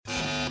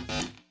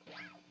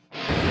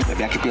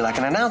Maybe I could be like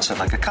an announcer,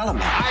 like a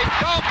columnist. I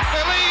don't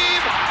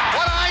believe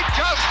what I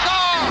just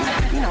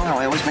saw! You know how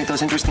I always make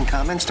those interesting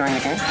comments during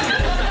the game?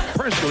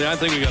 Personally, I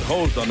think you got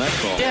hosed on that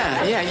call.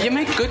 Yeah, you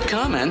make good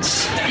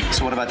comments.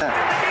 So what about that?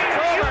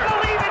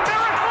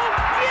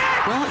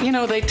 Well, you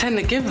know, they tend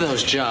to give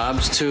those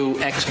jobs to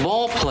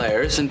ex-ball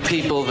players and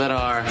people that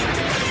are,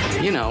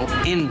 you know,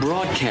 in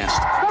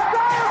broadcast.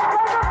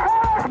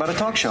 What about a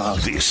talk show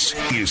host? This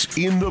is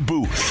In the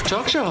Booth.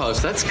 Talk show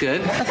host, that's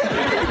good.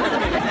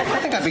 I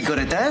think I'd be good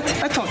at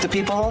that. I talk to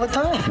people all the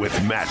time. With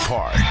Matt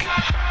Park.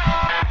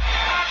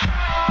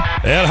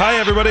 And hi,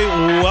 everybody.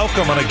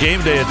 Welcome on a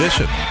game day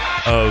edition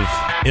of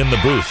In the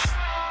Booth.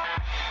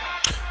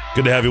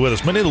 Good to have you with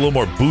us. Might need a little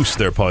more boost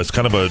there, Paul. It's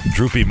kind of a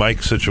droopy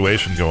mic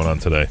situation going on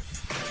today.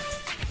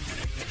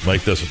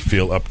 Mike doesn't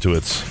feel up to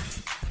its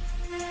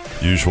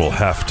usual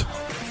heft.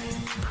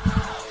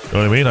 You know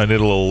what I mean? I need a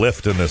little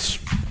lift in this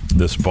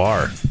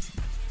bar.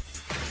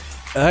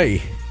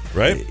 Hey.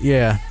 Right?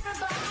 Yeah.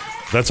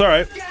 That's all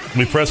right.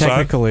 We press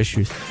Technical on.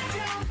 issues.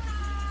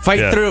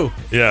 Fight through.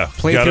 Yeah.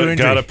 Play through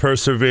injury. Gotta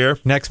persevere.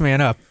 Next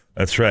man up.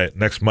 That's right.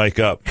 Next mic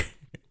up.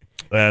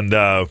 And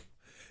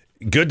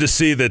good to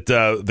see that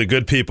the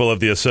good people of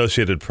the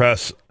Associated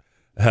Press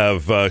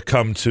have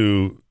come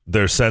to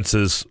their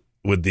senses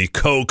with the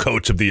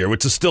Co-Coach of the Year,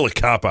 which is still a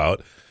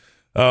cop-out.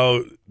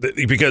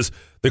 Because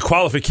the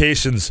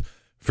qualifications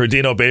for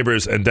Dino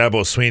Babers and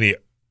Dabo Swinney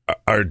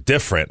are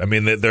different. I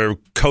mean, they're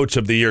Coach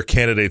of the Year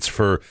candidates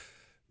for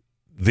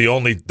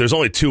there's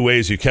only two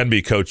ways you can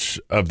be Coach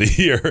of the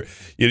Year.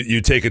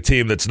 You take a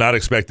team that's not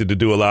expected to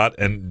do a lot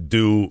and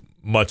do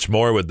much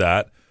more with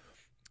that,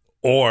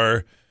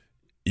 or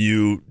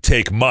you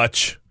take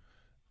much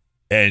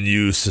and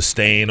you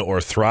sustain or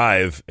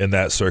thrive in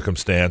that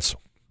circumstance.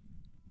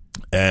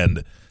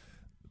 And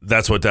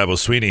that's what Dabo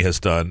Swinney has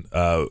done.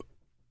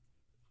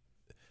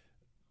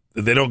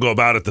 They don't go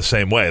about it the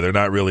same way. They're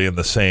not really in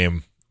the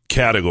same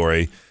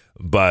category.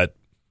 But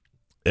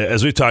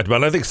as we talked about,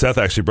 and I think Seth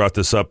actually brought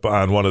this up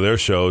on one of their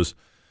shows,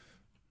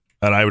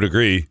 and I would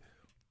agree,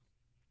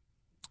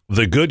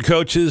 the good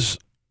coaches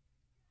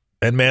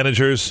and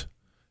managers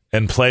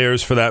and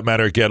players, for that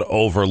matter, get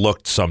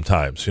overlooked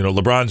sometimes. You know,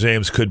 LeBron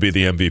James could be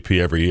the MVP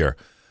every year.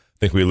 I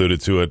think we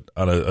alluded to it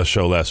on a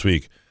show last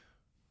week.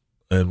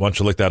 And why don't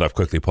you look that up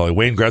quickly, Paulie?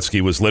 Wayne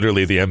Gretzky was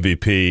literally the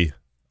MVP,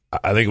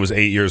 I think it was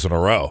 8 years in a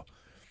row.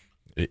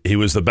 He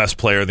was the best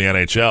player in the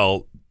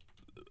NHL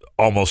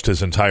almost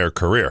his entire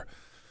career.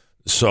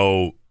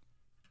 So,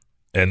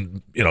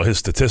 and, you know, his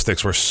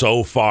statistics were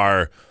so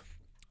far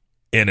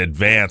in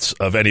advance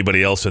of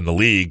anybody else in the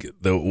league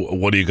that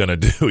what are you going to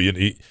do?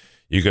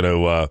 You're going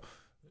to,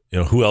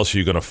 who else are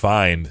you going to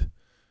find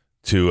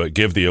to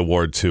give the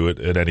award to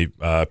at any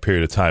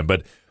period of time?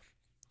 But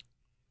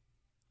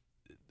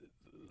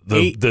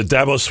the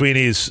Dabo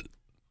Sweeney's,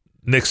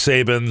 Nick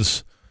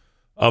Saban's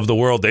of the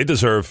world, they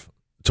deserve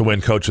to win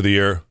Coach of the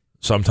Year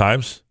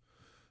sometimes.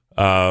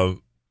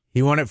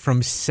 He won it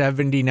from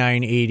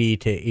 79-80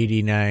 to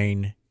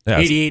 89,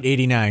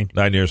 88-89.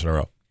 9 years in a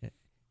row.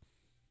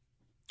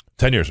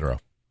 10 years in a row.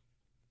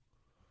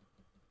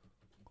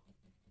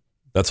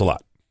 That's a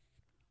lot.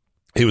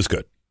 He was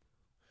good.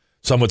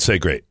 Some would say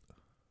great.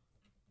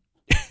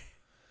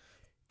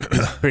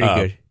 Pretty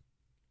good.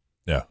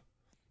 Yeah.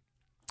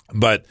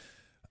 But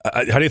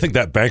how do you think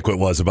that banquet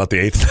was about the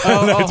eighth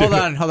time?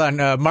 Hold on.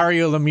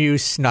 Mario Lemieux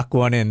snuck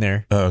one in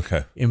there. Oh,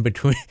 okay. In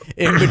between.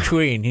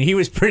 And he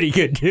was pretty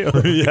good, too.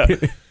 Yeah,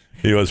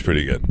 he was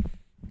pretty good.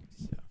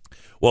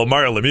 Well,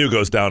 Mario Lemieux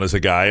goes down as a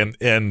guy,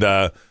 and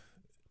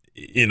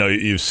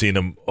you've seen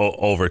him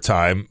over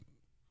time.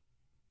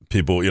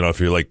 People, if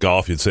you're like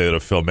golf, you'd say that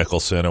of Phil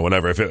Mickelson or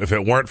whatever. If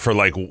it weren't for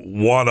like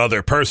one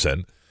other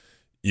person,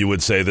 you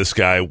would say this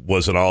guy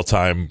was an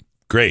all-time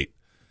great.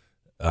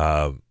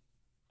 And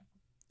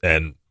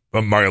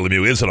Mario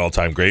Lemieux is an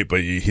all-time great,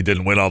 but he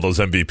didn't win all those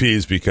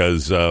MVPs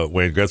because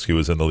Wayne Gretzky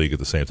was in the league at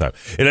the same time.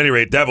 At any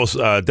rate, Dabo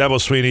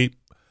Swinney,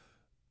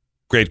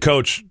 great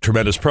coach,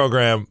 tremendous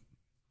program,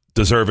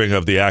 deserving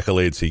of the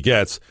accolades he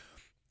gets.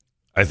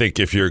 I think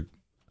if you're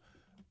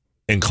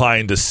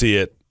inclined to see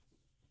it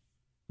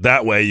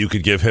that way, you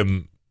could give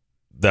him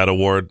that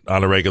award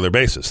on a regular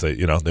basis. They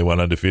went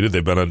undefeated.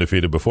 They've been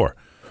undefeated before.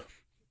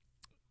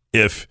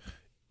 If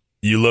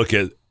you look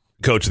at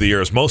Coach of the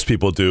Year, as most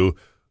people do,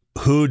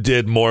 who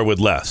did more with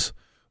less?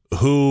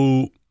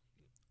 Who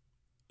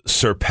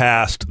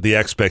surpassed the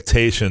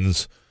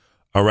expectations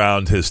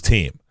around his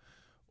team?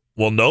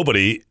 Well,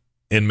 nobody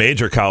in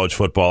major college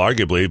football,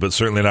 arguably, but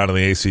certainly not in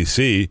the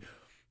ACC,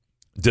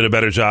 did a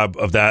better job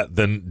of that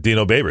than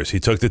Dino Babers. He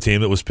took the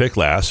team that was picked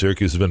last.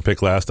 Syracuse has been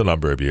picked last a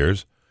number of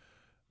years.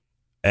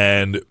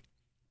 And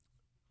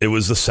it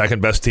was the second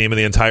best team in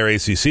the entire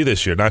ACC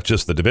this year, not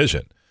just the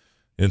division.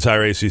 The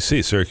entire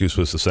ACC, Syracuse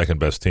was the second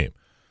best team.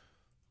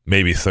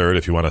 Maybe third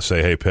if you want to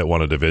say, hey, Pitt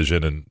won a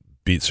division and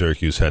beat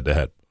Syracuse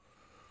head-to-head.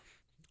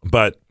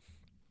 But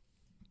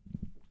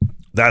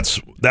that's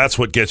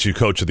what gets you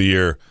Coach of the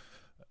Year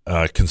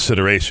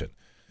consideration.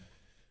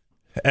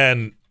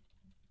 And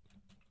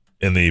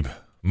in the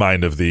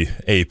mind of the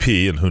AP,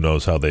 and who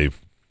knows how they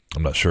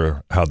I'm not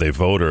sure how they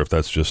vote or if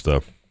that's just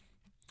an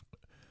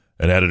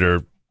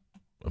editor.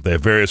 If they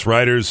have various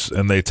writers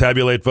and they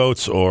tabulate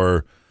votes,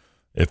 or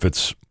if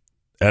it's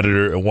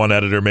one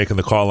editor making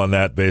the call on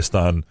that based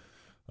on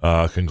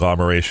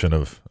conglomeration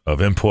of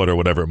input or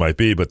whatever it might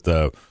be. But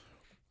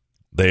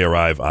they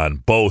arrive on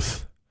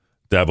both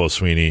Dabo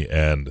Swinney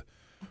and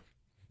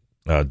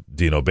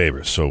Dino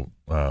Babers. So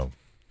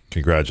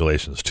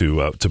congratulations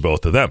to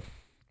both of them.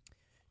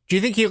 Do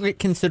you think he'll get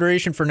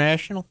consideration for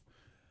national?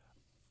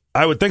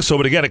 I would think so,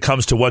 but again, it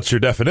comes to what's your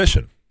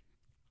definition.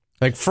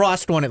 Like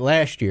Frost won it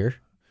last year.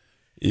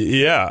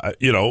 Yeah,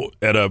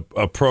 at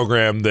a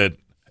program that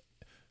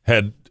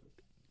had,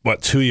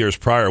 2 years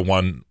prior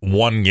won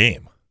one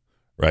game,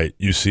 right?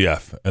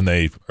 UCF,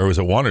 or was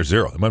it 1 or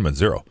 0? It might have been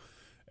 0.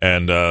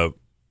 And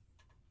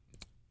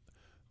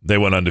they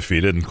went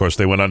undefeated, and of course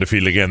they went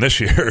undefeated again this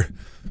year.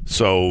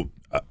 So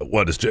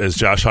is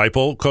Josh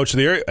Heupel coach of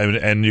the year?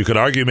 And you could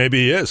argue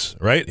maybe he is,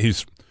 right?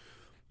 He's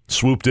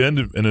swooped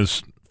in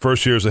his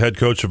first year as a head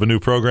coach of a new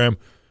program,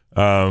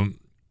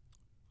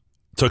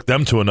 took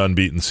them to an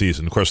unbeaten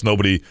season. Of course,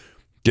 nobody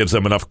gives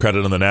them enough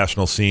credit on the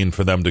national scene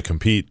for them to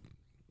compete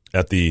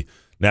at the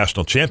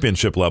national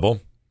championship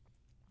level.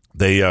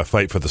 They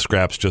fight for the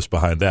scraps just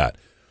behind that.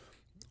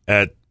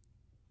 At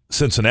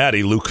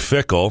Cincinnati, Luke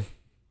Fickell,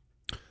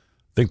 I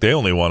think they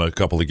only won a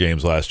couple of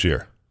games last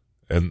year.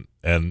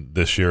 And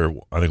this year,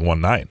 I think,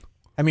 won 9.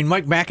 I mean,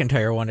 Mike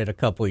McIntyre won it a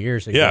couple of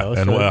years ago.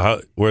 Yeah,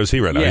 and where is he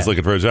right now? Yeah. He's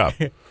looking for a job.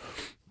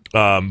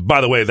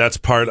 By the way, that's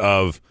part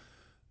of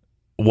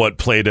what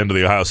played into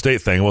the Ohio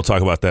State thing. We'll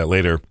talk about that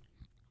later.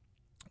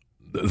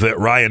 That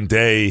Ryan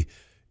Day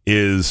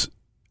is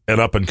an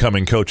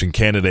up-and-coming coaching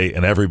candidate,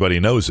 and everybody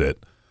knows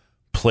it,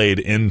 played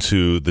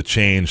into the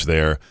change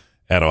there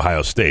at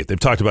Ohio State. They've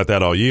talked about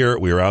that all year.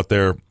 We were out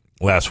there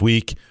last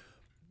week.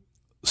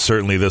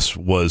 Certainly this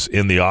was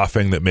in the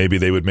offing that maybe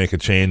they would make a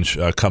change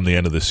come the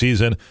end of the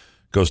season.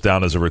 Goes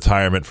down as a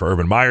retirement for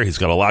Urban Meyer. He's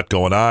got a lot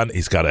going on.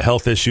 He's got a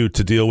health issue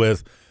to deal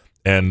with,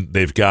 and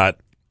they've got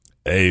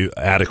a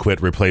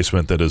adequate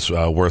replacement that is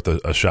worth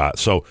a shot.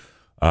 So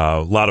a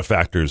lot of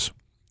factors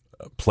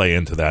play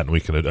into that, and we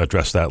can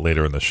address that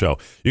later in the show.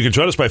 You can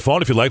join us by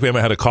phone if you'd like. We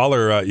haven't had a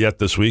caller yet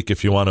this week.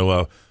 If you want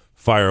to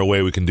fire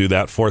away, we can do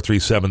that.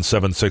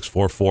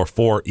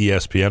 437-7644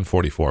 ESPN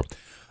 44.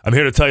 I'm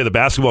here to tell you the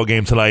basketball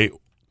game tonight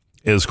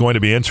is going to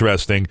be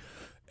interesting,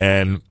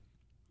 and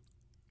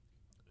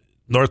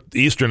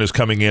Northeastern is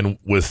coming in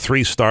with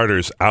 3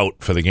 starters out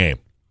for the game.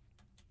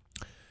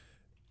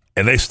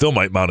 And they still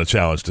might mount a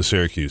challenge to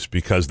Syracuse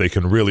because they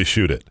can really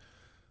shoot it.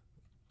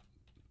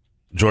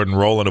 Jordan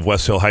Rowland of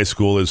West Hill High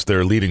School is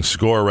their leading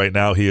scorer right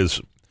now. He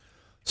has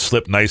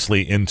slipped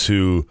nicely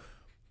into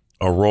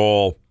a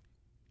role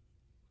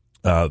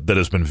that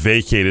has been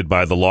vacated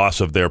by the loss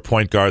of their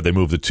point guard. They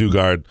moved the 2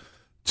 guard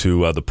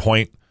to the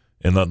point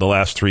in the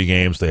last 3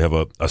 games. They have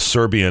a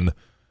Serbian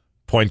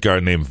point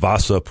guard named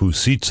Vasa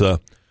Pusica,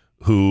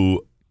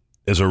 who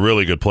is a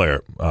really good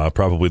player,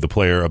 probably the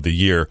player of the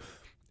year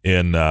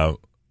in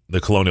the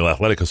Colonial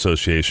Athletic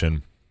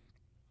Association.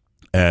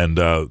 And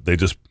they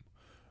just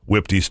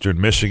whipped Eastern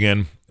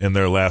Michigan in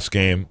their last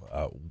game.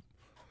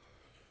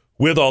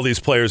 With all these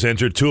players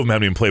injured, 2 of them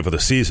haven't even played for the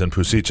season.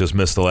 Pusica's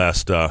missed the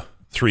last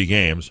 3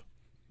 games.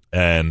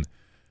 And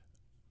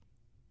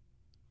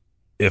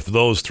if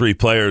those 3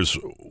 players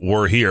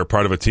were here,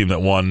 part of a team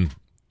that won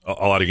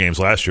a lot of games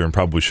last year and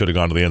probably should have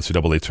gone to the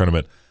NCAA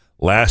tournament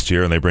last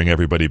year, and they bring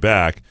everybody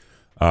back,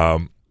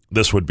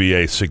 this would be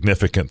a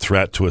significant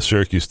threat to a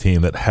Syracuse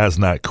team that has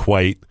not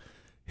quite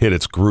hit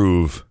its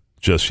groove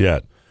just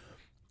yet.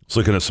 Let's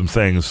looking at some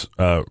things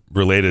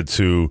related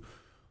to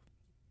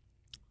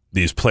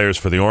these players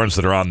for the Orange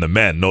that are on the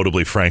men,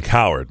 notably Frank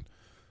Howard.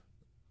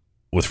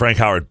 With Frank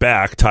Howard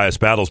back, Tyus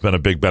Battle's been a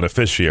big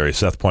beneficiary.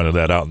 Seth pointed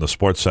that out in the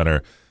Sports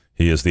Center.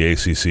 He is the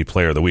ACC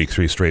Player of the Week,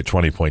 3 straight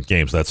 20-point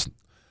games. That's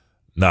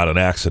not an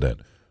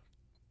accident.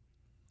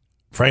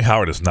 Frank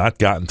Howard has not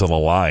gotten to the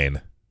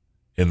line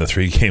in the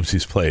 3 games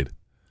he's played.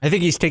 I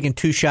think he's taken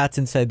 2 shots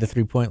inside the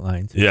 3-point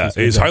line. Yeah,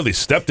 he's hardly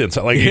stepped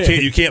inside. Like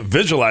you can't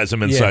visualize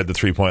him inside the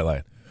 3-point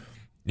line.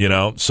 You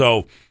know,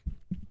 so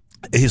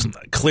he's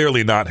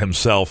clearly not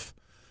himself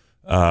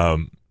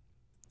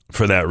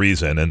for that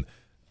reason. And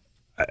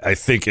I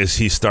think as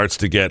he starts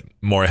to get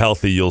more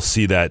healthy, you'll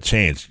see that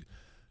change.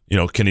 You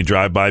know, can he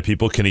drive by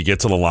people? Can he get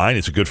to the line?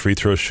 He's a good free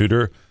throw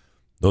shooter.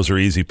 Those are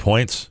easy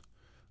points.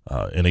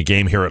 In a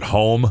game here at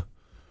home,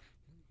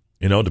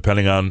 you know,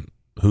 depending on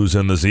who's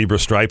in the zebra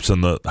stripes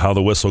and how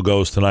the whistle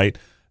goes tonight,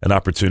 an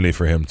opportunity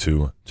for him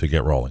to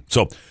get rolling.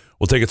 So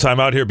we'll take a time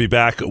out here, be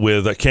back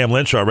with Cam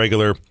Lynch, our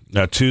regular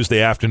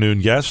Tuesday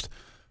afternoon guest.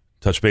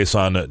 Touch base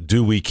on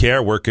Do We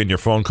Care, work in your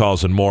phone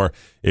calls and more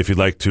if you'd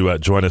like to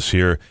join us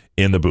here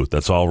in the booth.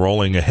 That's all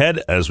rolling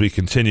ahead as we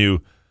continue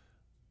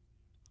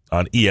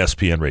on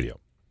ESPN Radio.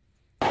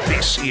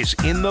 This is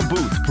In the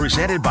Booth,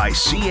 presented by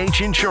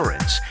CH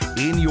Insurance.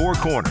 In your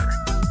corner.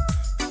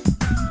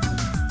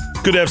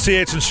 Good to have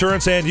CH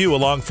Insurance and you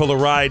along for the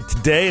ride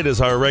today. It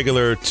is our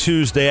regular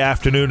Tuesday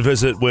afternoon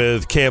visit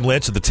with Cam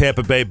Lynch of the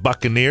Tampa Bay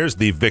Buccaneers,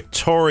 the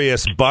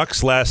victorious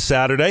Bucs last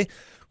Saturday.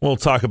 We'll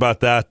talk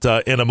about that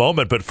in a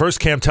moment. But first,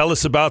 Cam, tell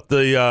us about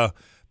the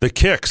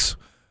kicks.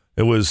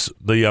 It was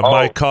the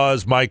My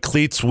Cause, My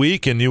Cleats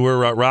week, and you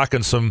were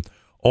rocking some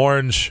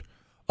orange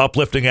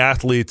uplifting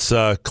athletes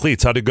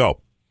cleats. How'd it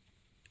go?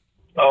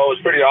 Oh, it was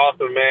pretty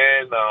awesome,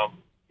 man.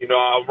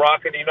 I'm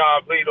rocking,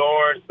 I bleed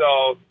orange,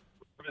 so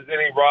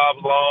representing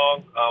Rob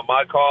Long,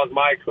 My Cause,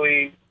 My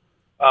Cleats,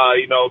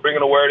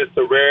 bringing awareness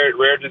to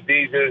rare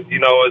diseases,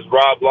 as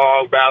Rob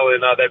Long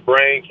battling that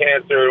brain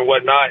cancer and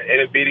whatnot, and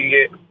then beating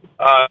it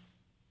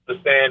to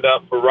stand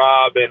up for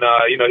Rob, and,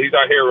 he's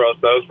our hero,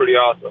 so it was pretty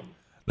awesome.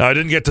 Now, I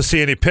didn't get to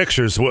see any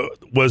pictures.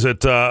 Was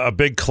it a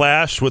big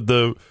clash with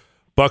the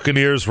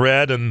Buccaneers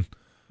red and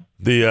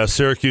the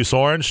Syracuse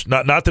orange?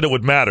 Not that it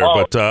would matter,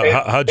 but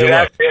how'd you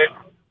look?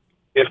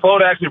 It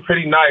flowed actually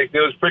pretty nice. It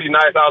was pretty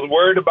nice. I was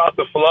worried about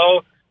the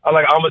flow. I'm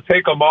going to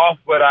take them off,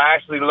 but I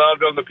actually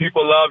loved them. The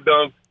people loved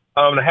them.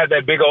 I had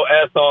that big old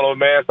S on them,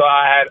 man, so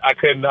I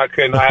couldn't.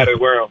 I had to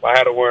wear them. I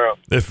had to wear them.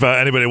 If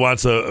anybody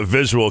wants a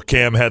visual,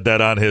 Cam had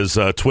that on his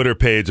Twitter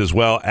page as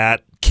well,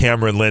 at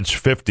Cameron Lynch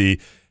 50.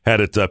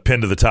 Had it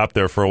pinned to the top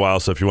there for a while,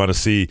 so if you want to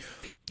see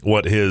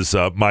what his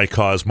My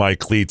Cause, My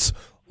Cleats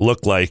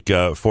look like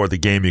for the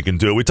game, you can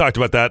do it. We talked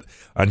about that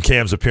on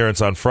Cam's appearance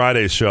on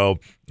Friday's show.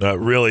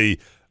 Really,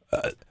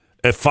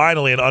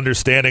 finally an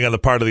understanding on the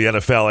part of the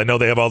NFL. I know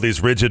they have all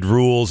these rigid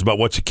rules about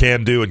what you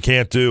can do and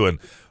can't do and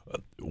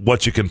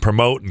what you can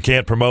promote and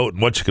can't promote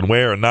and what you can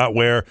wear and not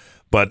wear,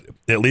 but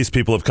at least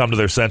people have come to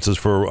their senses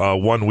for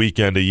one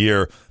weekend a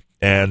year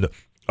and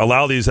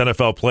allow these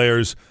NFL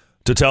players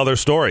to tell their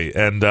story,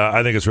 and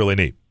I think it's really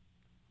neat.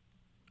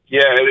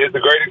 Yeah, it's a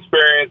great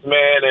experience,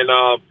 man,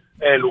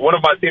 and one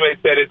of my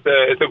teammates said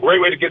it's a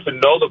great way to get to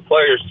know the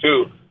players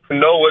too, to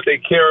know what they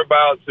care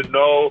about, to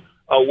know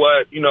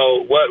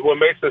what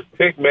makes us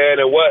tick, man,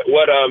 and what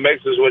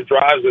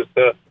drives us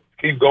to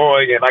keep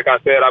going. And like I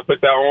said, I put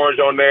that orange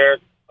on there,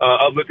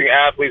 uplifting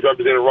athletes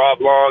representing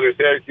Rob Long, and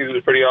Syracuse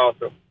was pretty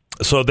awesome.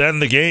 So then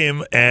the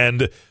game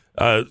and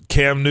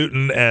Cam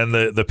Newton and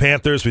the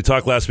Panthers. We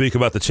talked last week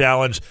about the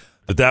challenge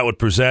that would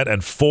present,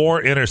 and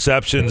 4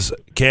 interceptions,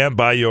 Cam,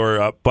 by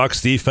your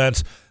Bucs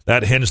defense.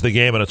 That hinged the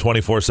game in a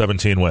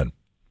 24-17 win.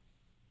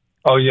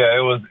 Oh yeah,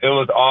 it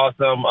was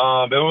awesome.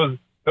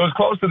 It was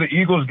close to the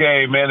Eagles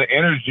game, man. The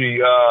energy,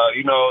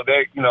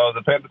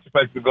 the Panthers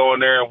expected to go in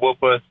there and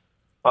whoop us.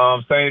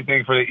 Same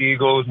thing for the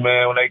Eagles,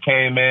 man. When they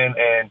came in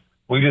and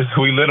we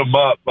lit them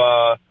up.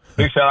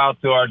 Big shout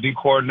out to our D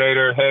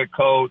coordinator, head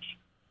coach,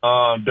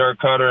 Dirk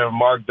Cutter and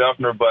Mark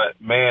Duffner, but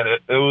man,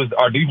 it was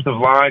our defensive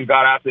line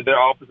got after their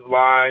offensive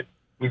line.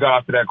 We got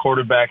after that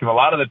quarterback, and a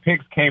lot of the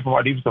picks came from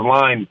our defensive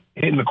line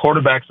hitting the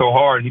quarterback so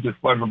hard he just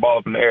flung the ball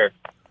up in the air.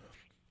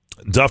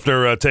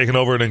 Duffner taking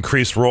over an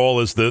increased role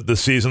as the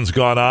season's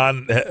gone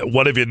on.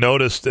 What have you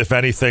noticed, if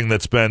anything,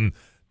 that's been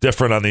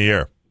different on the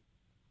year?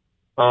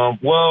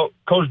 Well,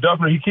 Coach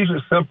Duffner, he keeps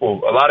it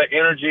simple. A lot of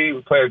energy.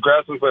 We play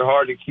aggressive, we play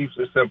hard. He keeps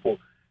it simple.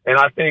 And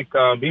I think,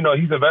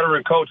 he's a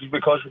veteran coach. He's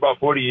been coaching for about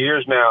 40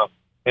 years now.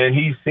 And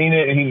he's seen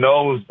it, and he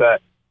knows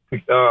that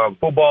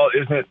football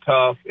isn't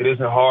tough. It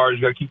isn't hard.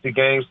 You got to keep the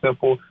game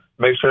simple.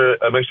 Make sure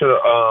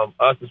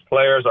us as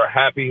players are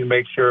happy.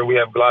 Make sure we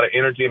have a lot of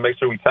energy, and make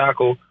sure we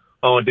tackle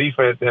on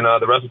defense. And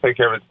the rest will take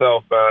care of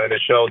itself. And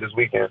it showed this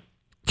weekend.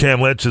 Cam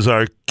Lynch is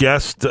our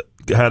guest.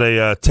 Had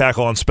a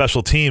tackle on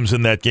special teams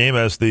in that game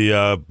as the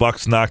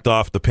Bucs knocked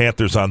off the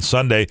Panthers on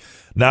Sunday.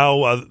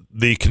 Now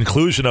the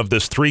conclusion of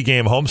this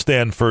 3-game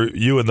homestand for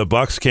you and the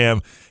Bucs,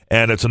 Cam,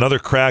 and it's another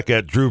crack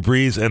at Drew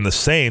Brees and the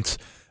Saints.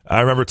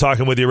 I remember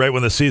talking with you right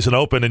when the season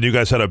opened, and you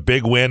guys had a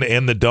big win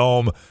in the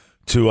Dome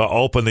to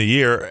open the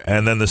year,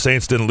 and then the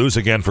Saints didn't lose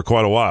again for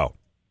quite a while.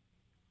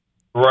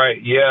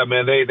 Right, yeah,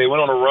 man. They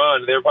went on a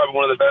run. They're probably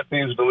one of the best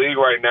teams in the league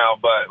right now,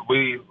 but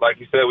we, like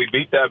you said, we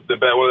beat one of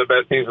the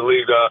best teams in the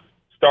league.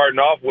 Starting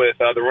off with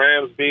the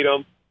Rams beat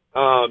them,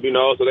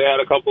 so they had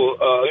a couple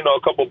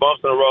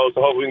bumps in a row. So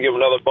hopefully we can give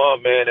them another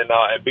bump, man,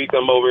 and beat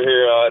them over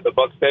here at the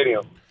Bucs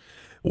Stadium.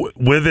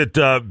 With it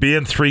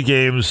being 3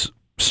 games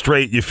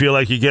straight, you feel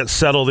like you get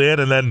settled in,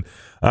 and then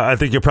I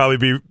think you'll probably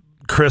be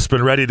crisp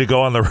and ready to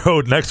go on the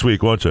road next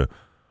week, won't you?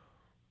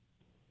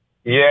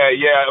 Yeah,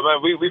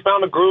 man. We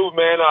found a groove,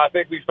 man. I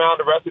think we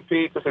found a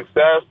recipe to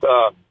success.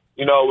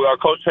 Our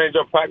coach changed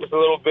up practice a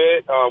little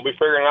bit. We're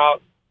figuring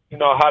out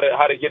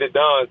how to get it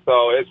done.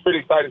 So it's pretty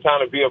exciting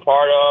time to be a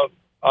part of.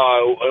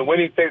 And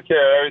winning takes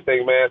care of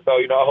everything, man. So,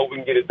 I hope we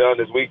can get it done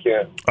this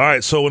weekend. All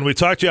right, so when we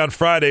talked to you on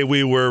Friday,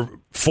 we were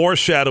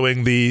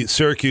foreshadowing the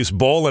Syracuse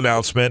Bowl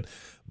announcement,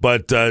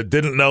 but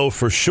didn't know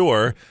for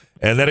sure.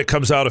 And then it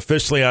comes out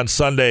officially on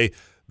Sunday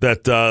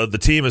that the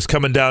team is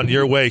coming down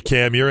your way,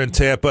 Cam. You're in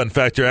Tampa. In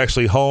fact, you're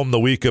actually home the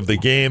week of the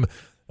game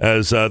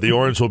as the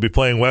Orange will be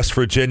playing West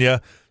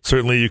Virginia.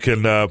 Certainly you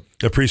can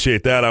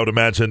appreciate that, I would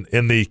imagine,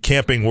 in the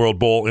Camping World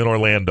Bowl in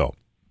Orlando.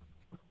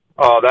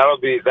 Oh,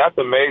 that's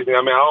amazing.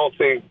 I mean, I don't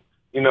think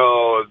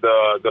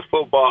the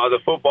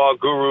football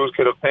gurus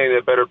could have painted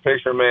a better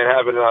picture, man,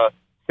 having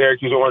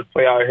Syracuse Orange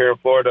play out here in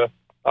Florida.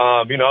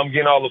 I'm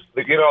getting all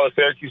the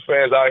Syracuse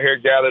fans out here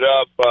gathered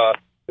up.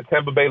 The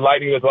Tampa Bay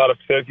Lightning, there's a lot of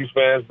Syracuse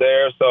fans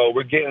there, so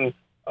we're getting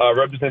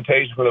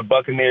representation from the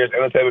Buccaneers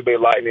and the Tampa Bay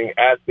Lightning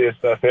at this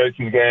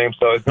Syracuse game.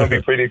 So it's going to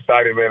be pretty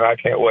exciting, man. I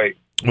can't wait.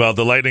 Well,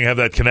 the Lightning have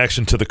that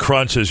connection to the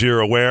Crunch, as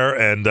you're aware,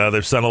 and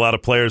they've sent a lot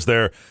of players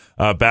there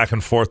back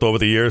and forth over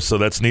the years, so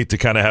that's neat to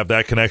kind of have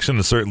that connection,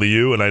 and certainly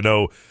you. And I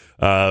know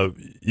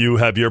you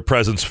have your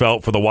presence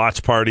felt for the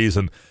watch parties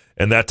and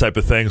that type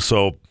of thing.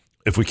 So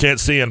if we can't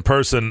see in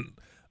person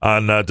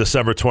on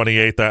December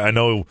 28th, I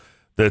know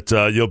that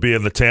you'll be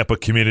in the Tampa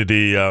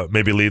community,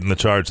 maybe leading the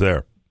charge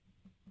there.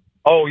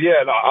 Oh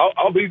yeah, no,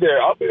 I'll be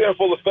there. I'll be there in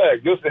full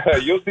effect.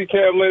 You'll see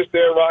Cam Lynch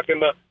there rocking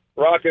the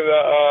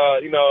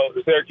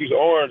Syracuse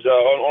Orange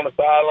on the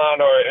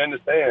sideline or in the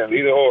stand,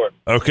 either or.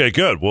 Okay,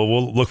 good. Well,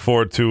 we'll look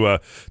forward to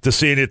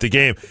seeing you at the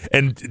game.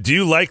 And do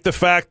you like the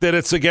fact that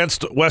it's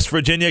against West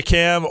Virginia,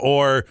 Cam,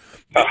 or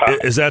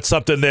is that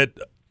something that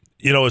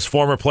as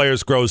former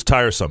players grows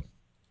tiresome?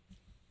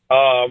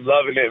 I'm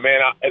loving it,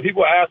 man. And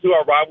people ask who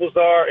our rivals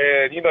are,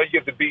 and you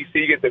get the BC,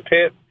 you get the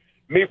Pitt.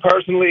 Me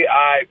personally,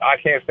 I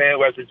can't stand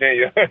West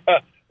Virginia.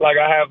 Like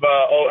I have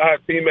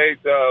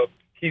teammates.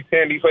 Keith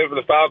Tandy, he played for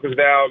the Falcons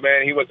now,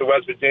 man. He went to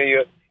West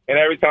Virginia, and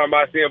every time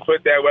I see him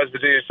put that West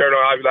Virginia shirt on,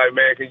 I'll be like,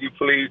 man, can you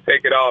please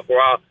take it off, or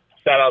I'll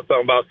shout out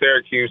something about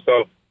Syracuse.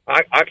 So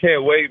I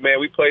can't wait, man.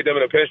 We played them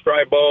in the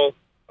Pinstripe Bowl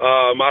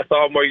my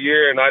sophomore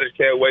year, and I just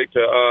can't wait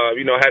to have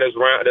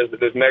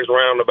this next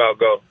roundabout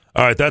go.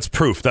 All right, that's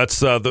proof. That's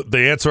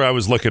the answer I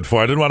was looking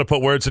for. I didn't want to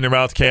put words in your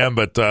mouth, Cam,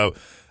 but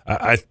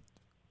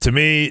to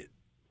me,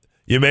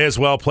 you may as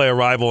well play a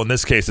rival in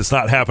this case. It's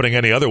not happening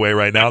any other way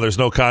right now. There's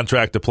no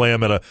contract to play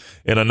them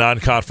in a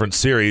non-conference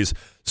series.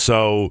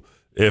 So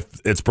if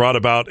it's brought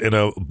about in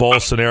a bowl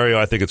scenario,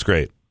 I think it's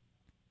great.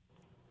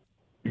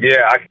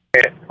 Yeah,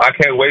 I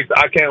can't wait.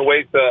 I can't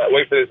wait for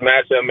this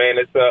matchup, man.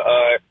 It's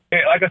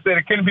like I said,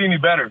 it couldn't be any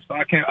better. So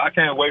I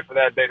can't wait for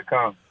that day to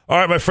come. All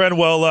right, my friend.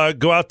 Well,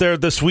 go out there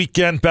this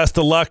weekend. Best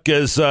of luck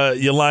as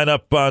you line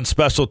up on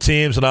special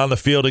teams and on the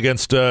field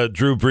against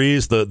Drew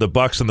Brees, the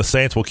Bucs and the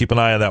Saints. We'll keep an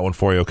eye on that one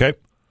for you, okay?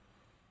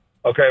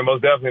 Okay,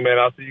 most definitely, man.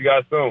 I'll see you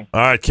guys soon.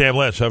 All right, Cam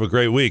Lynch, have a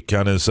great week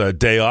on his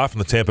day off in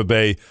the Tampa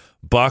Bay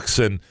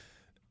Bucs, and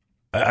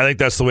I think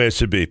that's the way it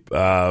should be.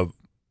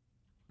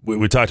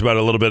 We talked about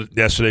it a little bit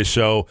yesterday's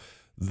show.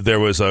 There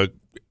was a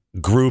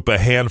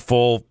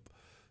handful,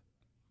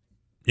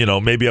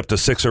 maybe up to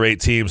 6 or 8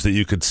 teams that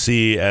you could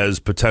see as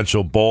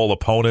potential bowl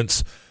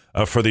opponents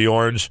for the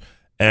Orange,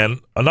 and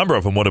a number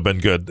of them would have been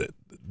good.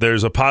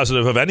 There's a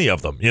positive of any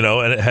of them,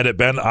 and had it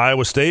been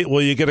Iowa State,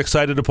 well, you get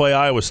excited to play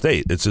Iowa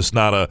State. It's just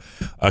not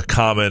a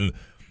common,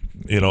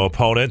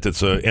 opponent.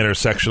 It's an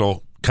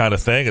intersectional kind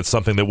of thing. It's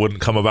something that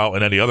wouldn't come about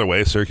in any other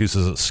way. Syracuse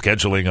isn't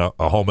scheduling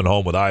a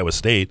home-and-home with Iowa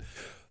State.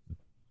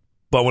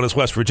 But when it's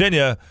West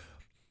Virginia,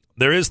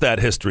 there is that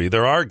history.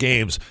 There are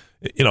games,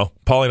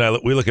 Paulie and I,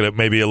 we look at it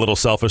maybe a little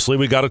selfishly.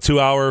 We got a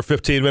 2-hour,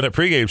 15-minute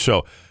pregame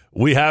show.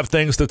 We have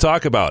things to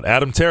talk about.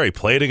 Adam Terry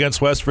played against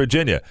West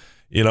Virginia.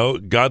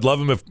 God love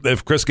him.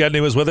 If Chris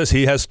Gedney was with us,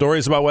 he has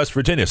stories about West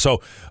Virginia.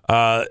 So,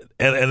 and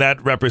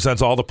that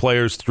represents all the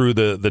players through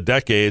the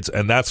decades,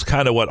 and that's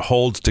kind of what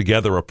holds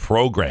together a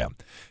program.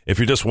 If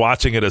you're just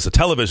watching it as a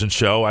television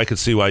show, I could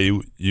see why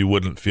you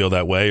wouldn't feel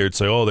that way, or you'd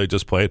say, oh, they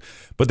just played.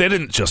 But they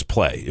didn't just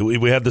play.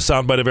 We had the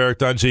soundbite of Eric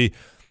Dungy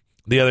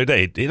the other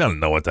day. He doesn't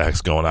know what the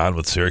heck's going on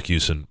with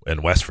Syracuse and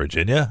West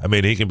Virginia. I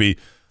mean, he can be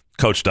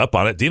coached up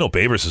on it. Dino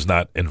Babers is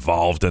not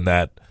involved in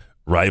that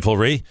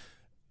rivalry.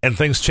 And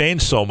things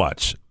changed so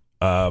much.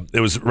 It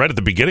was right at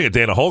the beginning of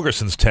Dana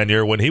Holgerson's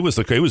tenure when he was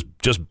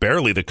just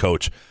barely the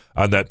coach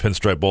on that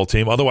Pinstripe Bowl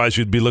team. Otherwise,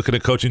 you'd be looking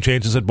at coaching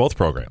changes in both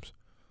programs.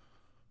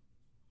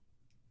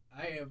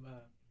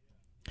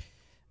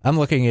 I'm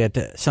looking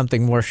at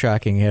something more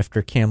shocking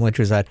after Cam Lynch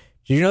was out.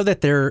 Did you know that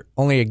they're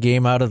only a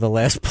game out of the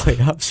last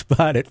playoff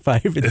spot at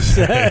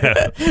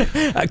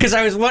 5-7? Because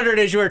I was wondering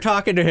as you were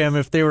talking to him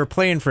if they were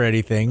playing for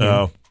anything.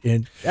 Oh.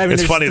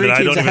 It's funny that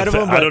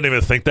I don't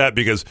even think that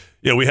because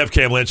we have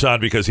Cam Lynch on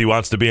because he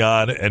wants to be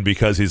on and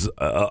because he's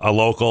a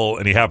local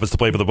and he happens to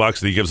play for the Bucs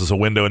and he gives us a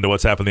window into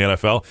what's happened in the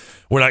NFL.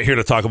 We're not here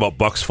to talk about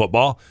Bucs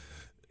football,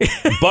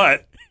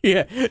 but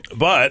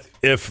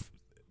if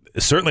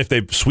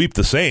they sweep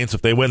the Saints,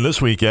 if they win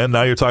this weekend,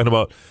 now you're talking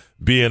about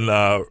being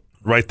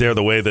right there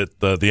the way that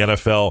the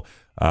NFL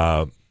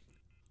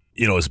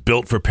is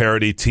built for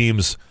parity.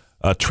 Teams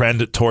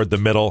trend toward the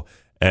middle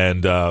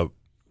and.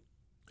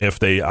 If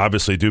they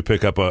obviously do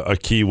pick up a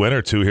key win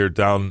or two here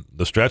down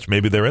the stretch,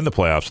 maybe they're in the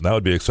playoffs, and that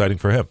would be exciting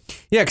for him.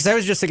 Yeah, because I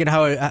was just thinking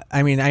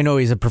I know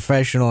he's a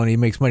professional and he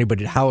makes money,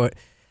 but how it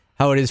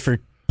is for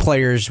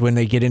players when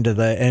they get into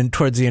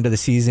towards the end of the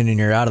season and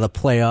you're out of the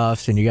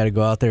playoffs and you got to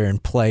go out there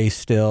and play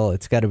still.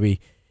 It's got to be,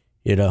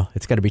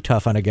 it's got to be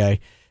tough on a guy.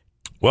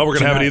 Well, we're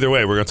going to have it either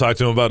way. We're going to talk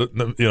to him about it,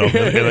 in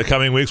the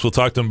coming weeks. We'll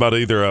talk to him about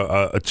either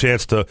a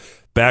chance to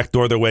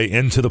backdoor their way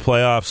into the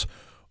playoffs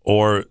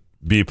or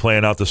be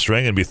playing out the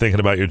string and be thinking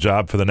about your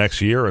job for the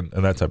next year and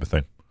that type of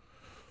thing.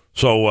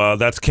 So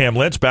that's Cam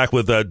Lynch back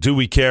with Do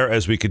We Care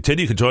as we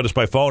continue. You can join us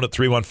by phone at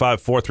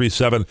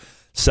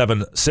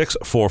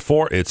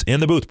 315-437-7644. It's In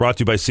the Booth, brought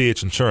to you by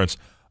CH Insurance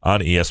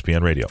on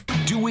ESPN Radio.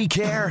 Do we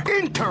care?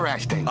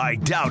 Interesting. I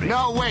doubt it.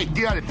 No, wait,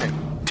 the other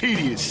thing.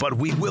 Tedious. But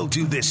we will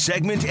do this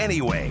segment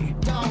anyway.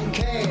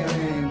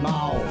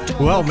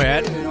 Well,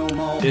 Matt,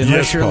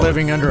 unless you're Paul.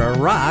 living under a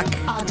rock,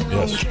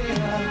 Yes.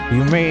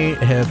 you may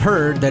have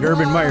heard that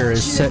Urban Meyer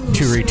is set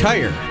to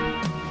retire.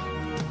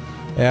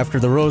 After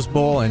the Rose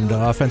Bowl, and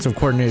offensive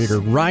coordinator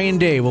Ryan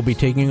Day will be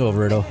taking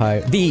over at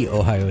Ohio State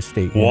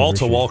University.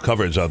 Wall-to-wall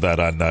coverage on that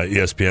on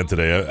ESPN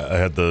today. I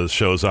had the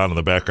shows on in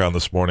the background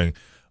this morning,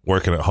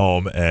 working at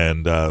home,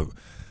 and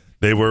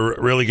they were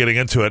really getting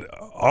into it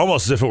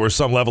almost as if it were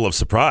some level of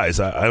surprise.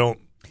 I don't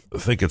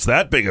think it's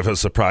that big of a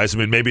surprise. I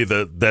mean, maybe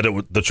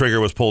the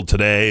trigger was pulled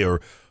today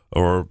or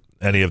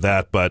any of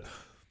that, but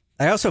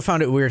I also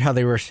found it weird how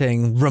they were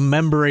saying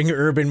remembering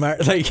Urban Meyer,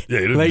 like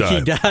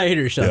he died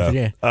or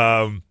something.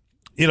 Yeah.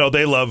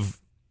 They love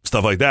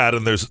stuff like that,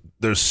 and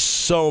there's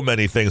so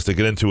many things to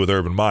get into with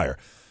Urban Meyer.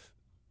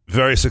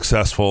 Very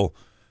successful.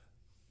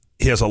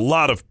 He has a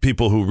lot of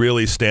people who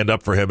really stand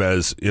up for him,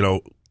 as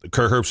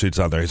Kirk Herbstreit's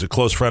on there. He's a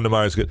close friend of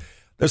mine. He's good.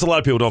 There's a lot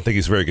of people who don't think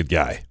he's a very good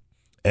guy,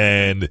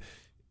 and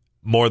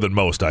more than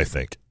most, I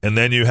think. And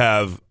then you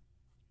have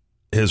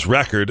his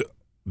record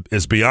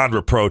is beyond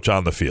reproach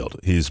on the field.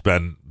 He's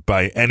been,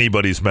 by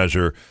anybody's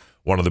measure,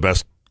 one of the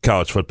best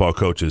college football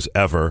coaches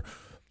ever.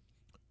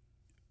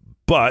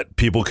 But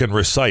people can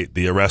recite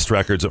the arrest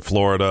records at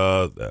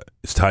Florida.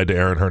 It's tied to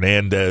Aaron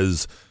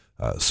Hernandez.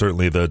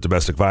 Certainly the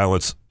domestic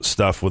violence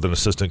stuff with an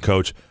assistant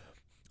coach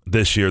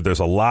this year.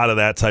 There's a lot of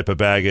that type of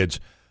baggage.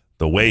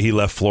 The way he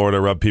left Florida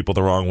rubbed people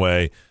the wrong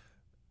way.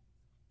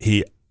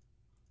 He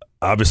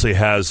obviously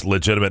has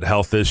legitimate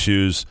health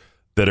issues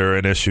that are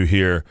an issue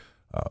here.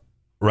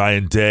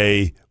 Ryan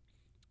Day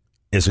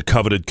is a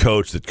coveted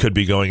coach that could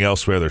be going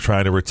elsewhere. They're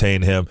trying to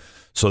retain him.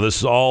 So this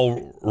is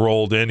all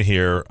rolled in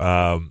here.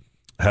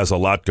 Has a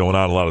lot going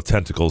on, a lot of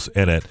tentacles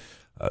in it.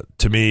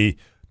 To me,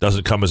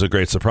 doesn't come as a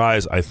great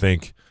surprise. I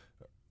think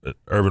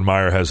Urban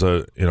Meyer has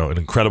an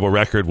incredible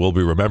record, will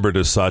be remembered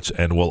as such,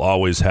 and will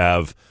always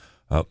have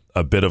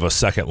a bit of a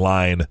second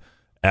line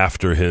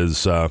after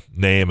his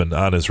name and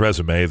on his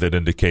resume that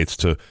indicates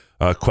to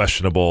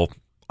questionable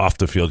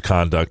off-the-field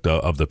conduct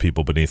of the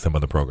people beneath him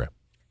in the program.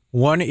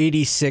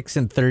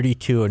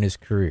 186-32 in his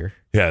career.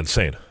 Yeah,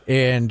 insane.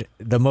 And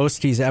the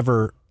most he's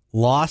ever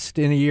lost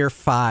in a year,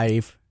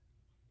 5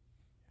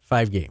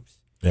 games.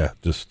 Yeah,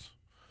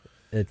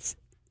 and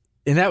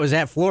that was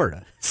at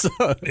Florida. So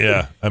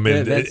yeah, I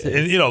mean,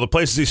 the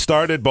places he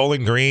started,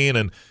 Bowling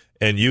Green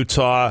and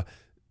Utah,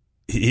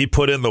 he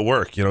put in the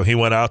work. He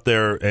went out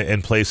there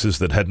in places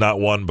that had not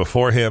won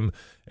before him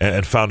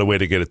and found a way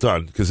to get it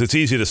done. Because it's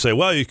easy to say,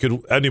 well,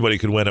 anybody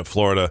could win at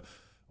Florida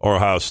or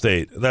Ohio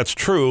State. That's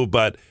true,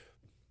 but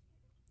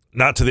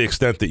not to the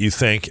extent that you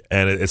think,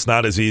 and it's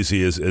not as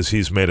easy as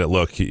he's made it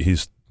look.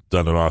 He's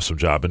done an awesome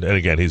job, and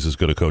again, he's as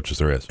good a coach as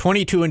there is.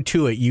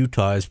 22-2 at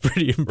Utah is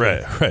pretty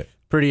impressive. Right.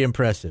 Pretty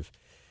impressive.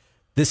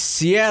 The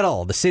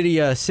city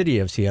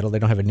of Seattle, they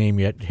don't have a name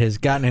yet, has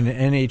gotten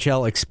an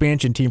NHL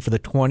expansion team for the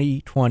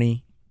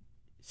 2020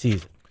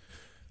 season.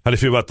 How do you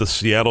feel about the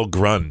Seattle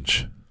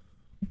Grunge?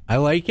 I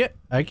like it.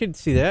 I can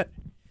see that.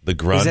 The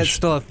Grunge. Is that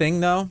still a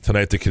thing, though?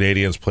 Tonight the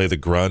Canadians play the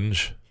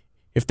Grunge.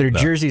 If their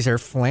jerseys are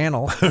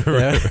flannel,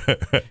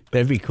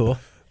 that'd be cool.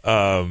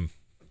 I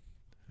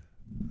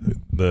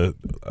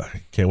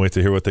can't wait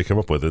to hear what they come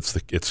up with. It's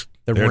the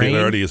rain.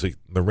 Already is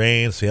the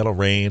rain, Seattle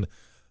rain.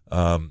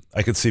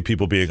 I could see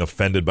people being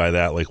offended by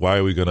that. Like, why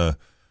are we going to,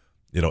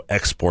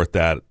 export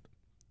that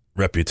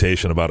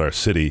reputation about our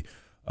city?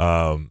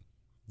 The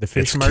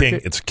fish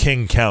market. It's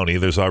King County.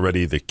 There's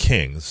already the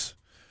Kings.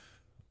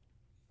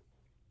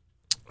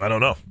 I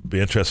don't know. It'd be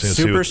interesting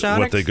to see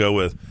what they go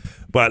with.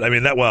 But I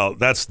mean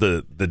that's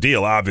the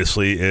deal.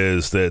 Obviously,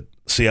 is that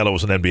Seattle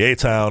was an NBA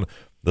town.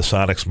 The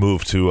Sonics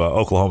moved to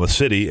Oklahoma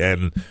City,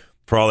 and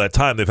for all that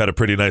time, they've had a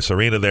pretty nice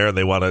arena there, and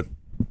they want to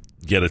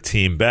get a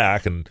team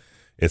back, and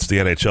it's the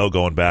NHL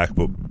going back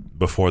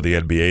before the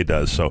NBA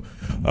does. So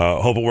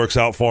hope it works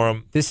out for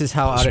them. This is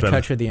how out of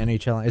touch with the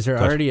NHL. Is there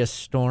already a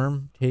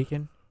Storm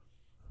taken?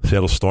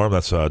 Seattle Storm,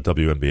 that's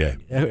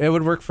WNBA. It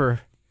would work for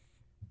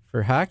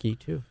hockey,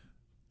 too.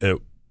 It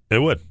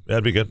would.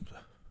 That'd be good.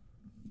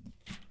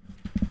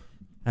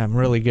 I'm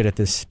really good at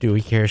this Do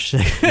We Care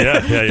shit.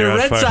 Yeah, the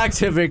Red Sox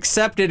have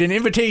accepted an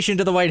invitation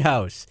to the White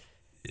House.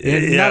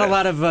 Not a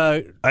lot of...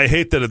 I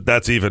hate that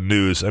that's even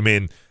news. I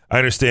mean, I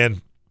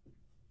understand,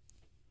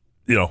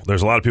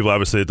 there's a lot of people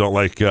obviously that don't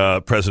like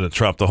President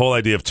Trump. The whole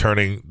idea of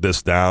turning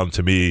this down,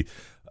 to me,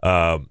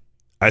 I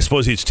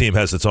suppose each team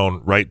has its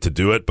own right to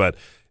do it, but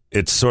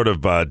it's sort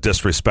of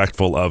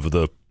disrespectful of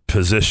the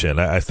position.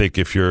 I think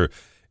if you're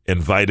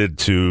invited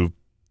to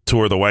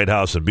tour the White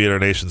House and be at our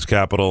nation's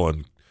capital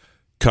and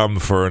come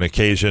for an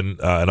occasion,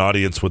 an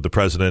audience with the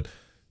president,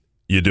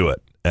 you do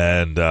it.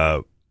 And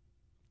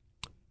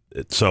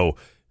so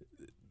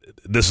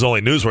this is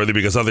only newsworthy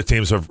because other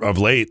teams of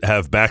late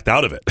have backed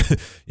out of it,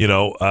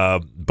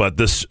 but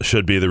this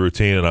should be the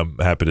routine, and I'm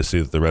happy to see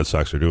that the Red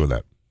Sox are doing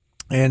that.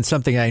 And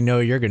something I know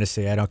you're going to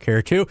say, I don't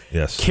care too.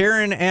 Yes.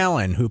 Karen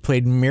Allen, who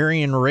played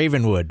Marion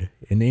Ravenwood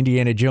in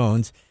Indiana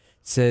Jones,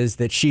 says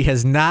that she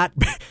has not,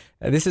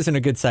 this isn't a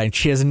good sign,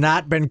 she has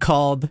not been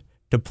called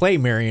to play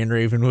Marion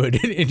Ravenwood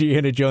in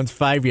Indiana Jones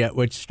 5 yet,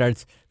 which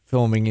starts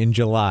filming in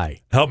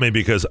July. Help me,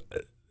 because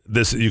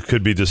you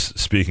could be just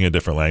speaking a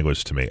different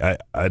language to me.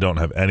 I don't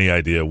have any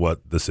idea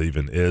what this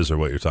even is or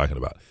what you're talking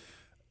about.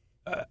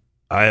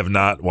 I have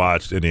not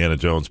watched Indiana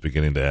Jones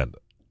beginning to end.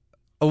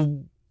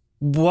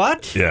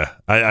 What? Yeah,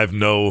 I've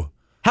no.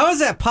 How is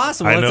that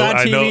possible? It's on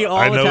TV all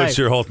the time. I know it's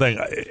your whole thing.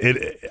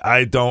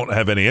 I don't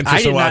have any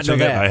interest in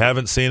watching it. I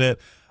haven't seen it.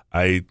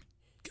 I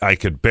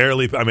could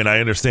barely. I mean, I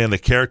understand the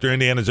character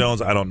Indiana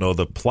Jones. I don't know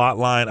the plot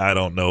line. I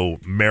don't know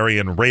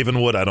Marion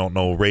Ravenwood. I don't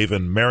know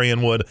Raven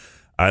Marionwood.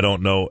 I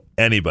don't know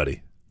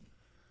anybody.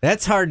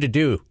 That's hard to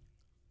do.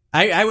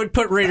 I would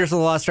put Raiders of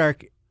the Lost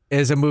Ark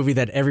as a movie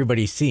that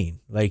everybody's seen,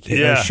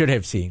 should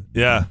have seen.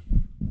 Yeah.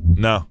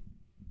 No.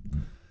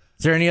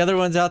 Is there any other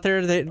ones out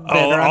there that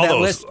are on that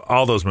list?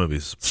 All those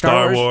movies.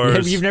 Star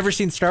Wars. You've never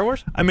seen Star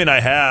Wars? I mean,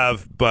 I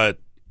have, but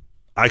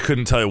I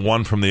couldn't tell you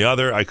one from the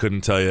other. I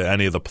couldn't tell you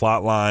any of the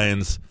plot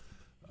lines.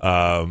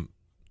 It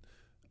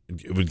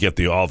would get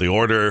all the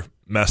order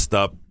messed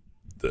up.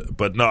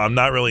 But no, I'm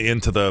not really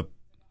into the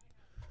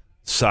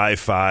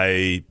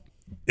sci-fi.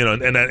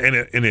 And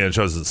Indiana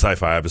Jones is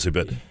sci-fi, obviously,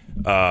 but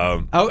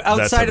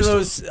outside of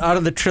those, out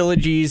of the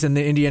trilogies and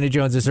the Indiana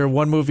Jones, is there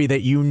one movie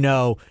that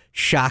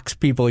shocks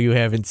people you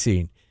haven't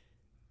seen?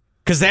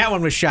 Because that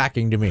one was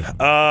shocking to me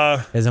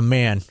as a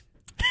man.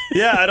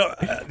 Yeah, I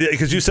don't,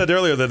 because you said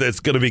earlier that it's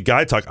going to be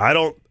guy talk.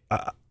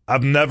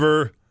 I've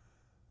never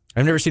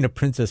seen A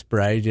Princess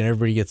Bride, and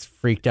everybody gets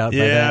freaked out by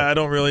that. Yeah,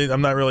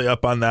 I'm not really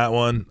up on that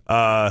one.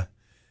 I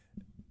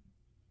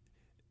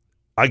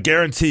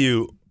guarantee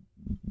you,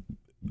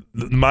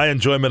 my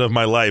enjoyment of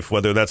my life,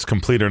 whether that's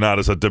complete or not,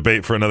 is a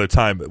debate for another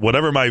time.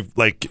 Whatever my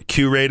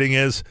Q rating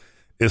is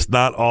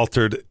not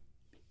altered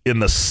in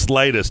the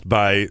slightest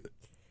by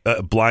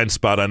a blind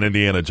spot on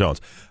Indiana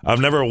Jones. I've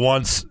never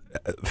once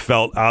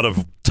felt out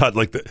of touch,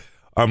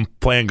 I'm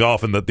playing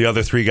golf and the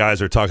other three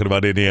guys are talking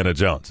about Indiana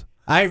Jones.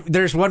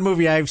 There's one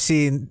movie I've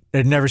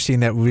never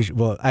seen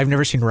I've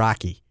never seen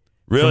Rocky.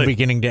 Really? From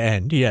beginning to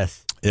end,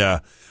 yes. Yeah.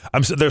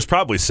 There's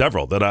probably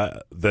several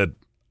that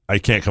I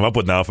can't come up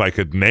with now. If I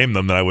could name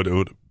them, then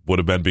it would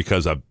have been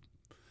because I've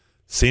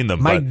seen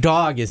them. My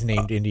dog is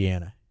named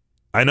Indiana.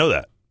 I know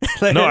that.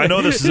 No, I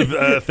know this is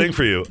a thing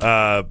for you.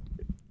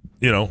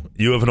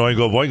 You have an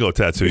Oingo Boingo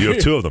tattoo. You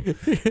have two of them.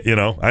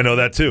 I know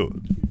that too.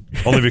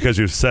 Only because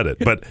you've said it.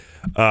 But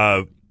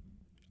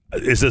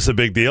is this a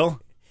big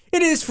deal?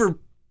 It is for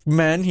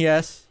men,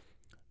 yes.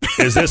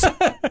 Is this?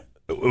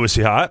 Was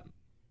she hot?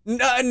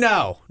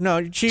 No.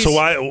 So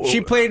why?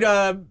 She played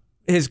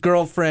his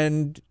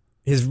girlfriend.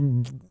 His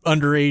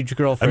underage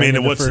girlfriend. I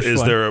mean,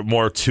 is there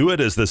more to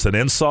it? Is this an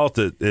insult?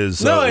 It's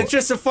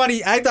just a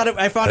funny. I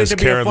found it to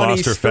be Karen a funny.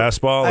 Lost her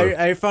fastball?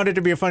 I found it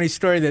to be a funny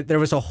story that there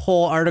was a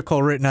whole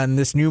article written on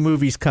this new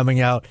movie's coming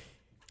out,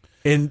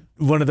 and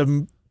one of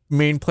the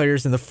main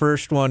players in the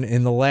first one,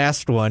 in the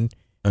last one,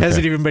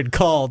 hasn't even been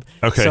called.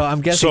 Okay, so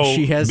I'm guessing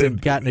she hasn't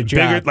gotten a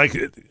job.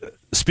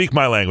 Speak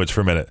my language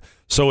for a minute.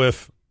 So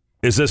is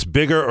this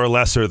bigger or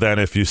lesser than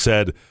if you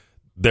said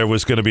there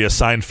was going to be a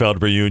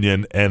Seinfeld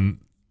reunion and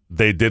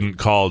they didn't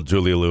call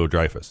Julia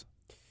Louis-Dreyfus?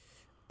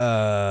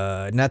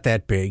 Not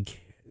that big.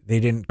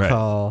 They didn't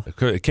call.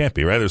 It can't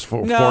be, right? There's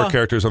four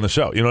characters on the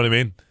show. You know what I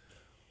mean?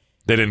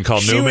 They didn't call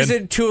Newman. She was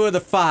in 2 of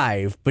the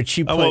 5, but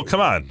she played. Oh, well, come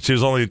on. She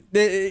was only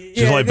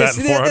only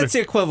batting 400. That's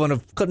the equivalent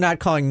of not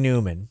calling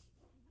Newman.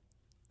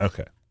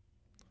 Okay.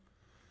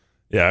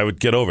 Yeah, I would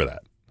get over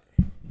that.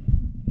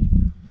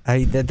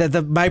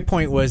 My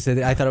point was that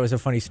I thought it was a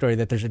funny story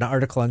that there's an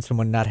article on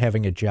someone not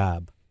having a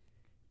job.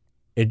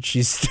 And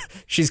she's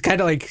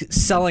kind of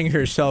selling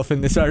herself in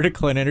this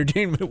article in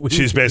Entertainment Weekly.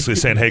 She's basically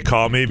saying, "Hey,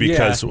 call me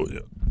because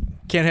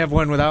can't have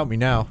one without me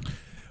now."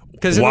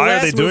 Why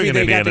are they doing an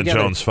Indiana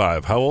Jones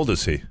 5? How old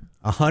is he?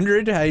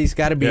 100. He's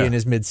got to be in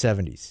his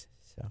mid-70s.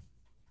 So.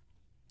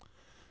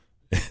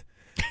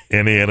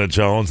 Indiana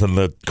Jones and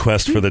the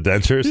quest for the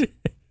dentures.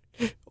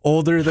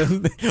 older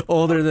than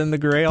the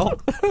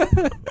Grail.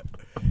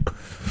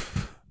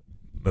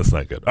 That's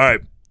not good. All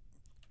right.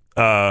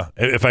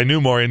 If I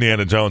knew more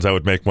Indiana Jones, I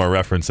would make more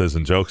references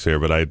and jokes here.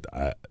 But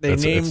they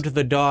named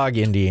the dog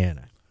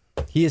Indiana.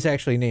 He is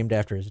actually named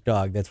after his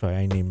dog. That's why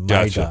I named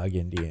my dog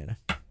Indiana.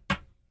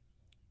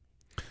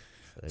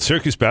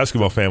 Syracuse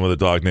basketball fan with a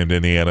dog named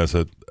Indiana is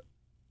a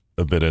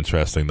bit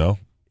interesting, though.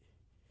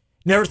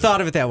 Never thought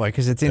of it that way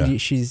because it's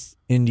she's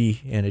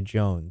Indiana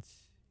Jones.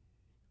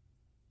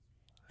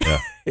 Yeah,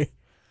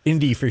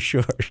 Indy for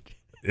short.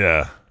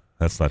 Yeah,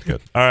 that's not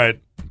good. All right,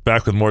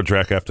 back with more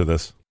Drek after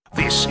this.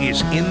 This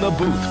is In the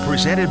Booth,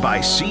 presented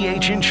by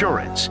CH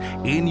Insurance,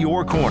 in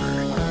your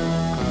corner.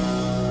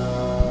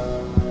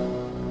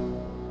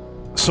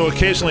 So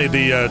occasionally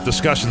the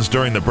discussions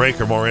during the break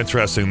are more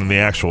interesting than the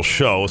actual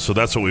show, so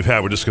that's what we've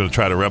had. We're just going to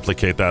try to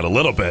replicate that a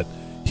little bit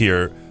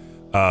here.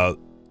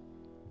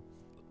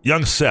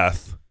 Young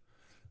Seth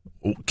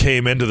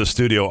came into the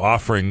studio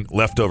offering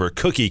leftover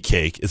cookie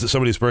cake. Is it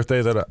somebody's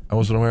birthday that I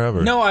wasn't aware of?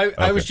 Or? No,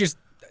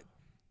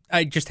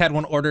 I just had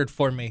one ordered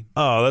for me.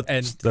 Oh,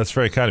 that's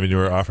very kind of you.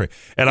 You were offering,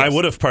 and yes. I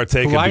would have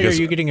partaken. Why because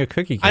are you getting a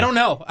cookie cake? I don't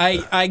know.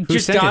 I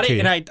just got it, you?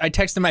 and I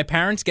texted my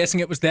parents,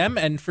 guessing it was them,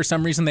 and for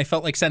some reason they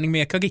felt like sending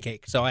me a cookie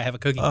cake, so I have a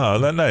cookie. Oh,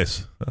 that's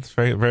nice. That's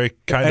very, very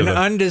kind of an them.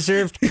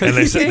 undeserved cookie. And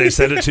they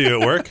sent it to you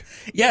at work.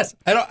 Yes,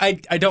 I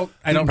don't.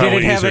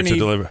 Probably easier to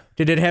deliver.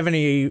 Did it have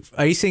any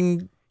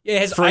icing? It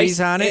has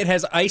phrase on it. It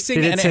has icing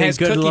Did it and say it has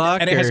good cookie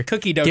luck and it has or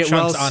cookie dough get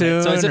chunks well on soon,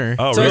 it. So is or- it?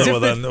 Oh,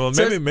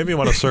 so really? Maybe you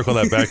want to circle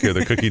that back here.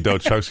 The cookie dough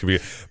chunks could be,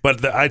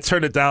 but I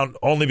turned it down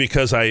only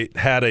because I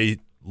had a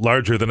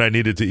larger than I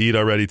needed to eat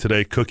already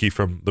today cookie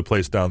from the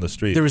place down the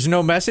street. There was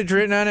no message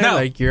written on it. No.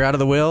 Like you're out of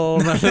the will.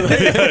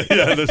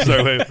 yeah, that's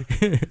our way.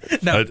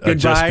 No,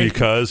 Just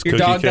because your cookie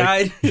dog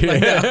cake.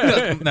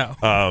 died. Like,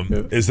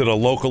 no. Is it a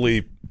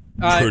locally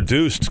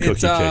produced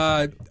cookie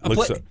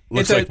it's, cake?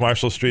 Looks like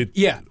Marshall Street.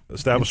 Yeah.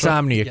 Establishment.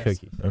 Insomnia Yes.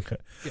 cookie. Okay.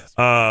 Yes.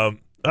 All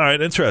right.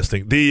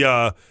 Interesting.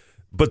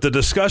 But the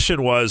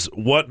discussion was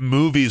what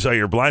movies are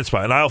your blind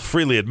spot, and I'll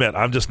freely admit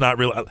I'm just not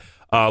really.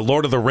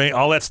 Lord of the Rings,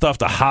 all that stuff,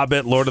 The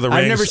Hobbit, Lord of the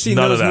Rings. I've never seen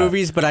none those of that.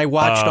 movies, but I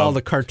watched all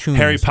the cartoons.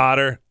 Harry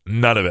Potter,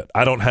 none of it.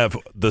 I don't have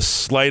the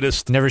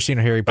slightest Never seen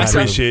a Harry Potter.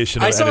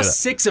 appreciation. I of saw any of that.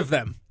 6 of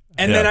them,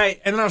 and Yeah.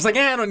 then I was like,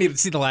 I don't need to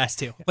see the last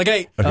 2.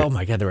 Like Oh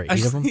my god, there were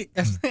 8 of them.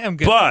 I'm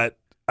good. But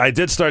I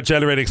did start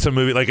generating some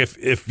movie. Like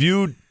if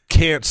you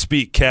can't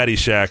speak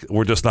Caddyshack,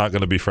 we're just not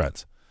going to be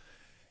friends.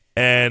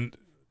 And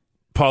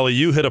Paulie,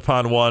 you hit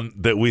upon one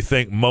that we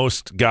think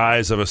most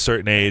guys of a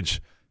certain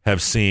age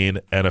have seen,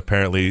 and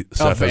apparently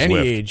Seth Of has any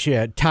whiffed. age,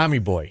 yeah. Tommy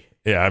Boy.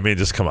 Yeah, I mean,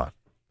 just come on.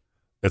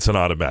 It's an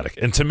automatic.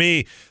 And to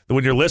me,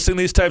 when you're listing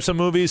these types of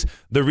movies,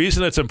 the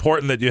reason it's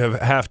important that you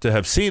have to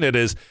have seen it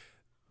is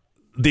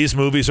these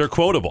movies are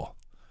quotable.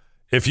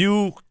 If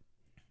you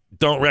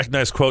don't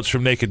recognize quotes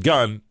from Naked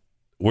Gun,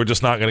 we're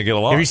just not going to get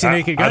along. Have you seen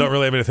Naked Gun? I don't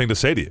really have anything to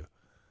say to you.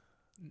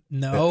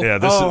 No. Yeah,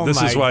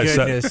 this is why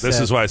goodness, this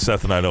is why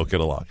Seth and I don't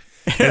get along.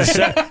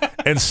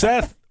 And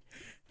Seth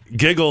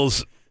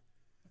giggles,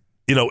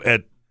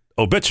 at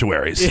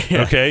obituaries.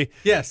 Yeah. Okay.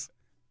 Yes.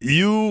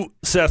 You,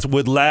 Seth,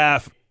 would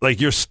laugh like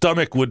your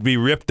stomach would be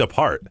ripped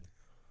apart.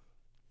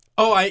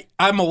 Oh,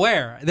 I'm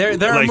aware. There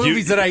are Like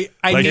movies that I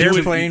like need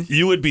you to.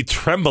 you would be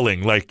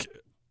trembling like,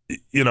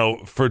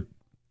 for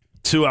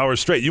 2 hours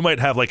straight. You might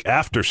have like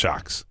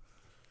aftershocks.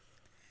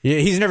 Yeah,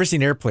 he's never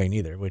seen Airplane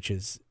either, which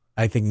is,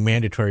 I think,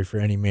 mandatory for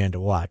any man to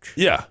watch.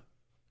 Yeah.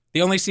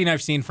 The only scene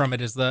I've seen from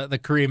it is the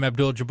Kareem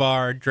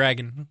Abdul-Jabbar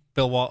dragging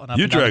Bill Walton up.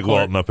 You and down drag the court.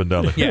 Walton up and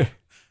down the Yeah,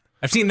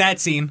 I've seen that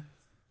scene.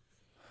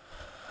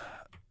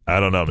 I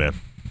don't know, man.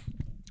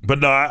 But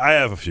no, I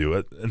have a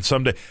few. And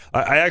someday,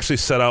 I actually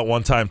set out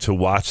one time to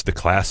watch the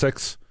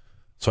classics.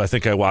 So I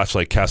think I watched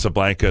like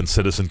Casablanca and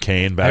Citizen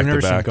Kane back I've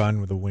never to seen back. Gone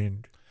with the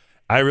Wind.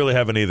 I really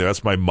haven't either.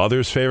 That's my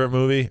mother's favorite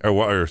movie,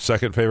 or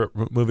second favorite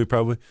movie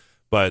probably.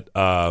 But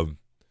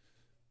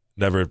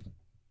never.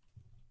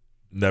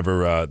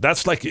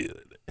 That's like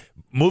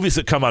movies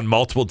that come on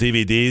multiple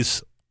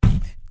DVDs.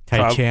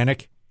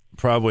 Titanic.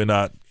 Probably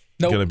not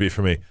Nope. going to be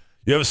for me.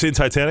 You haven't seen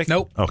Titanic?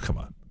 Nope. Oh, come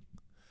on.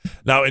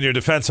 Now, in your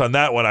defense on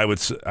that one, I would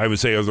say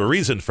the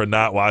reason for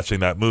not watching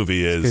that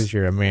movie is Because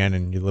you're a man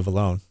and you live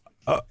alone.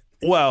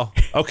 well,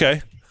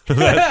 okay.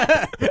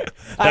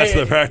 That's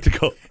the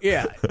practical.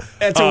 Yeah.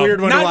 That's a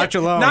weird one to watch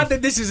alone. Not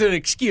that this is an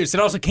excuse. It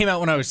also came out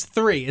when I was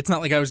 3. It's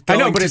not like I was I going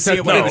know, but to it's see a-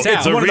 it when no, it was it's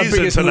out. The one of the reason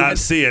biggest to not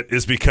movies. see it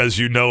is because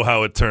you know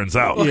how it turns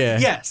out. Yeah.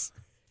 Yes.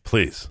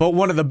 Please. But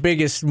one of the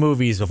biggest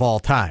movies of all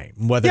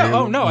time, whether Yeah,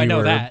 oh, no, I you know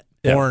were that.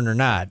 born or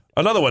not.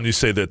 Another one you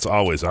say that's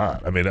always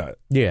on. I mean,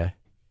 Yeah.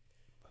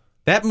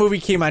 That movie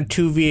came on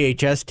 2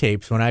 VHS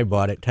tapes when I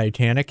bought it,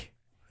 Titanic.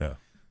 yeah.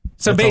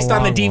 So That's a based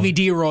on the long one.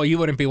 DVD roll, you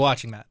wouldn't be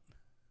watching that.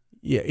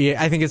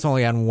 Yeah, I think it's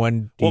only on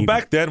one DVD. Well,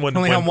 back then when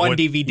Only on one when-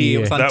 DVD. It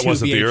was on that 2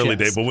 wasn't VHS. the early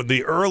days, but when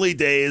the early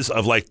days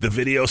of like the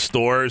video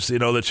stores,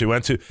 that you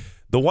went to,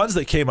 the ones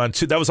that came on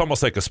that was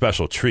almost like a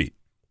special treat.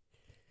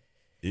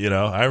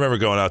 I remember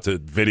going out to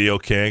Video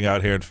King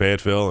out here in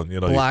Fayetteville, and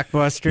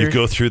Blockbuster. you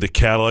go through the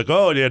catalog.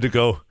 Oh, and you had to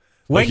go.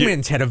 like you-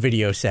 Wegmans had a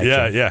video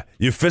section. Yeah.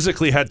 You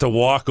physically had to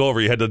walk over.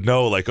 You had to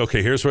know, like,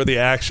 okay, here's where the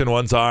action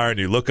ones are, and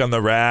you look on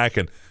the rack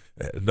and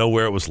know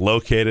where it was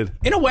located.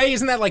 In a way,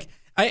 isn't that like,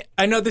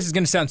 I know this is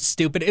going to sound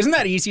stupid. Isn't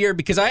that easier?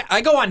 Because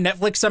I go on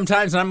Netflix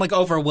sometimes and I'm like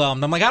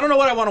overwhelmed. I'm like, I don't know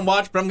what I want to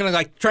watch, but I'm going to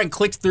like try and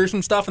click through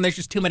some stuff and there's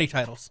just too many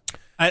titles.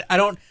 I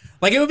don't,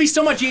 like it would be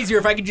so much easier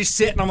if I could just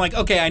sit and I'm like,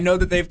 okay, I know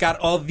that they've got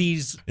all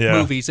these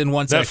movies in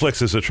one section.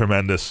 Netflix is a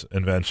tremendous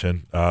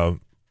invention. One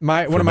of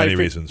my many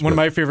reasons, One of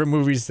but- my favorite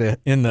movies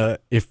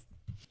if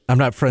I'm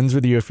not friends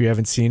with you if you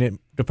haven't seen it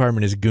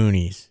department is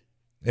Goonies.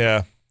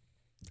 Yeah.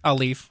 I'll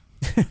leave.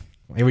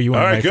 Maybe you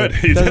All want right, good.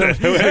 You did it.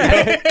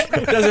 Way to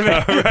go. Doesn't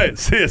matter. All right.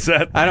 See you,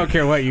 Seth. I don't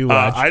care what you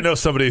watch. I know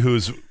somebody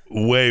who's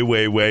way,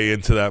 way, way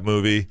into that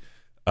movie.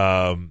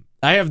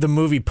 I have the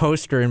movie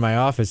poster in my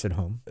office at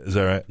home. Is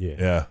that right?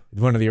 Yeah.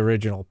 One of the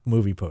original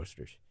movie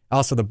posters.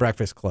 Also, The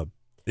Breakfast Club.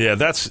 Yeah,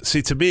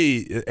 to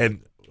me,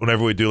 and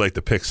whenever we do like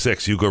the Pick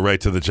Six, you go right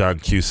to the John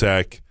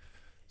Cusack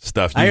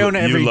stuff. I own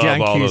every John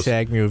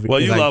Cusack movie. Well,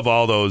 you love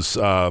all those.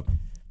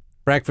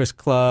 Breakfast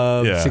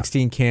Club,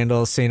 16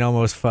 Candles, St.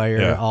 Elmo's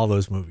Fire, all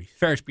those movies.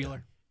 Ferris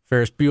Bueller.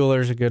 Ferris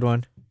Bueller's a good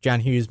one. John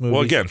Hughes movies.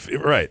 Well, again,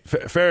 right.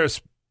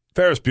 Ferris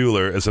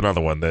Bueller is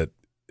another one that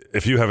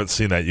if you haven't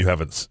seen that, you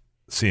haven't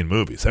seen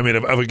movies. I mean,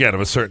 of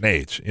a certain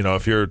age. You know,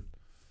 if you're,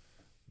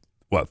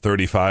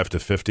 35 to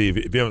 50,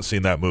 if you haven't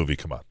seen that movie,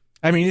 come on.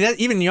 I mean,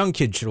 even young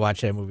kids should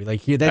watch that movie.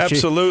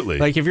 Absolutely.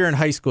 Like, if you're in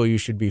high school, you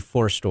should be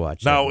forced to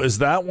watch Now, is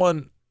that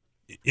one,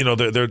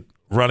 they're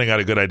running out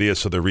of good ideas,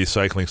 so they're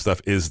recycling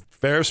stuff. Is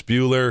Ferris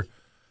Bueller,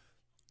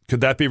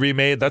 could that be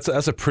remade? That's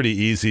a pretty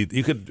easy,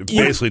 you could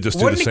basically just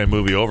do the same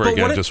movie over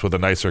again, just with a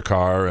nicer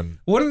car. And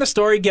wouldn't the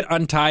story get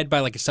untied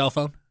by like a cell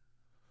phone?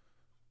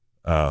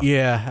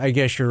 Yeah, I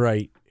guess you're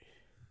right.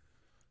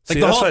 Like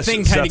the whole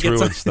thing kind of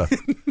gets stuff.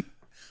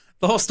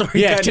 The whole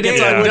story kind of gets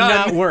undone. Would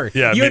not work.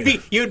 Yeah,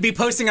 you would be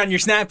posting on your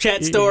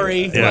Snapchat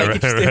story.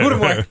 It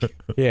wouldn't work.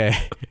 Yeah.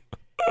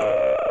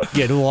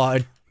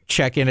 You'd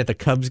check in at the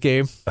Cubs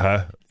game.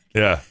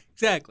 Yeah.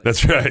 Exactly.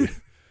 That's right.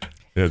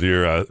 Yeah, do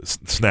your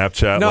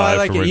Snapchat No, live. I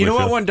like from it. You know Wrigley what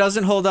Field. one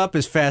doesn't hold up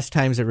is Fast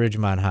Times at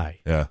Ridgemont High.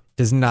 Yeah.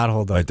 Does not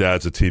hold up. My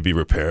dad's a TV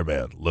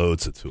repairman.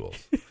 Loads of tools.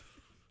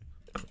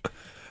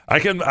 I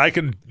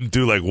can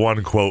do like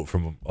one quote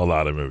from a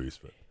lot of movies,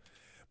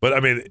 but I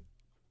mean,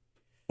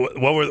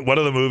 what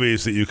are the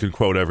movies that you can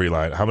quote every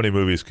line? How many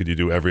movies could you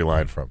do every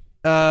line from?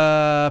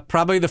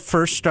 Probably the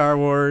first Star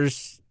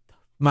Wars,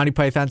 Monty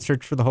Python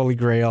Search for the Holy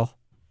Grail.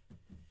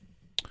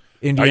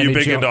 Indiana Are you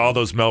big Jones. into all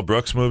those Mel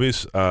Brooks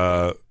movies?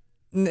 I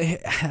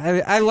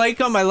like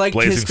them. I like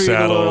Blazing History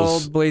Saddles, of the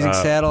World, Blazing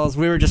Saddles.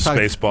 We were just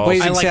talking. Spaceballs.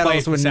 Blazing I like Saddles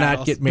Blazing would Saddles.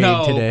 not get made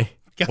No. today.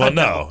 God, Well,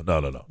 no.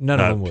 None Not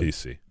of them would.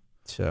 PC.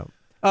 So,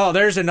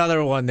 there's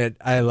another one that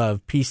I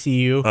love.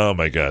 PCU. Oh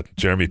my God,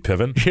 Jeremy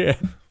Piven. Yeah.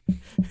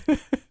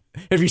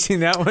 Have you seen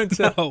that one?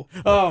 No.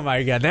 Oh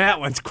my God, that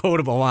one's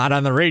quotable. Not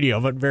on the radio,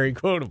 but very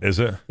quotable. Is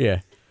it?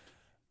 Yeah.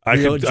 I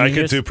could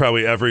Genius. do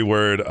probably every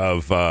word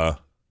of. I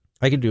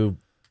could do.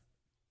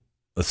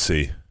 Let's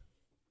see.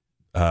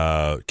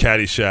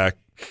 Caddyshack.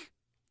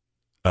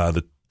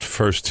 The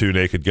first two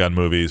Naked Gun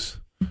movies.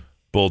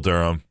 Bull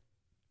Durham.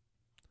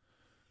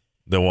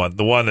 The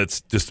one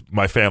that's just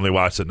my family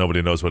watched it.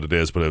 Nobody knows what it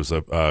is, but it was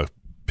a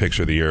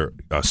picture of the year.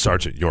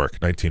 Sergeant York,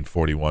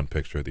 1941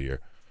 picture of the year.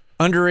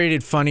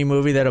 Underrated funny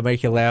movie that'll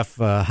make you laugh.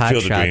 Hot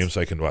Field Shots. of Dreams.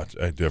 I can watch.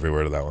 I do every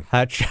word of that one.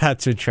 Hot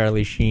Shots with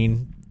Charlie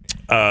Sheen.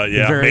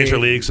 Major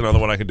League's another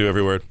one I can do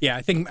every word. Yeah,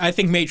 I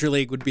think Major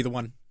League would be the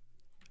one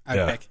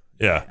I'd pick.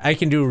 Yeah. I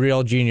can do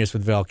Real Genius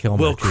with Val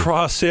Kilmer. We'll too.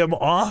 cross him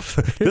off.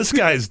 This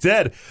guy's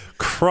dead.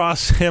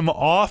 Cross him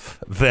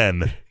off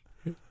then.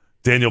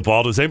 Daniel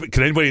Baldwin.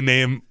 Can anybody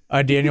name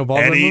a Daniel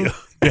Baldwin any movie?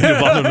 Daniel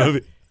Baldwin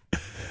movie?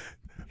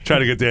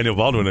 Trying to get Daniel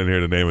Baldwin in here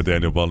to name a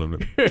Daniel Baldwin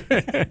movie.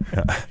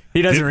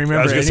 He doesn't remember.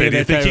 I was going to say, any do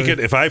you of think that he could?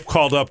 If I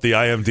called up the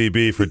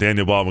IMDb for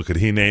Daniel Baldwin, could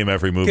he name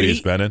every movie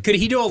he's been in? Could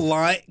he do a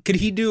line? Could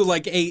he do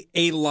like a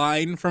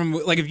line from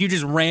like if you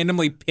just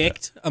randomly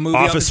picked a movie?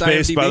 Office off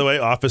his Space, IMDb? by the way.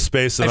 Office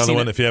Space, another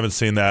one. it. If you haven't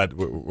seen that,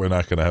 we're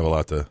not going to have a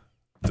lot to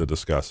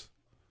discuss.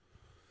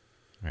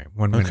 All right,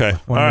 one minute, Okay.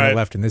 one All minute right.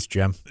 left in this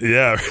gem.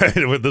 Yeah,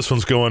 right. This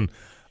one's going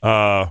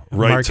right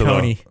to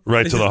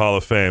the Hall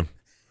of Fame.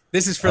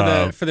 This is for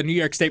the New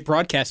York State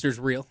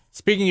broadcasters reel.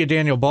 Speaking of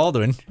Daniel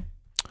Baldwin,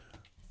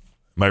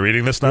 am I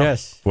reading this now?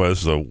 Yes. Well,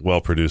 this is a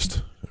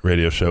well-produced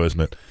radio show, isn't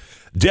it?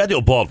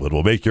 Daniel Baldwin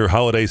will make your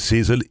holiday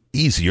season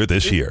easier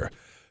this year.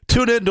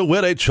 Tune in to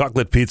win a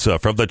chocolate pizza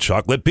from the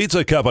Chocolate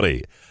Pizza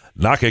Company.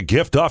 Knock a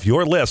gift off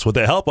your list with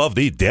the help of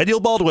the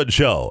Daniel Baldwin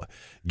Show.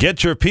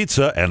 Get your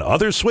pizza and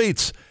other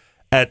sweets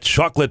at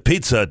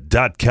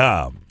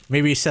chocolatepizza.com.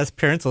 maybe Seth's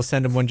parents will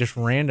send him one just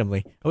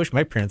randomly. I wish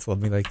my parents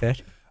loved me like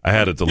that. I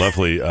had a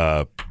lovely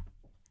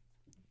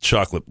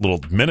little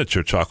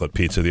miniature chocolate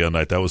pizza the other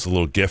night. That was a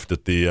little gift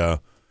at the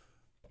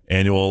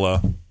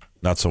annual,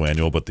 not so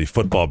annual, but the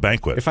football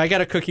banquet. If I got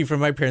a cookie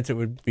from my parents, it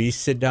would be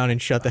 "sit down and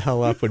shut the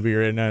hell up" would be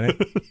written on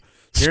it.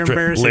 You're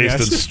embarrassing laced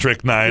us. in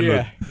strychnine.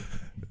 Yeah.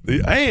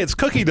 Hey, it's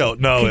cookie dough.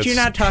 No, Could you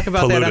not talk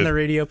about that on the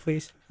radio,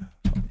 please?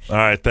 All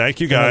right, thank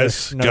you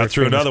guys. Another Got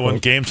through famous another one.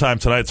 quote. Game time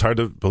tonight. It's hard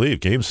to believe.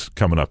 Game's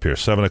coming up here.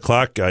 7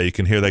 o'clock. You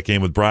can hear that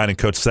game with Brian and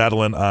Coach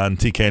Saddlein on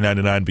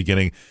TK99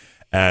 beginning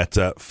at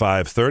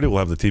 5:30. We'll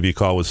have the TV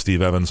call with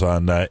Steve Evans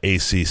on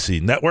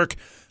ACC Network.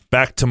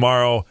 Back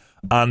tomorrow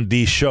on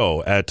the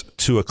show at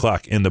 2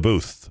 o'clock in the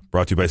booth.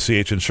 Brought to you by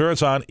CH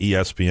Insurance on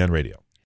ESPN Radio.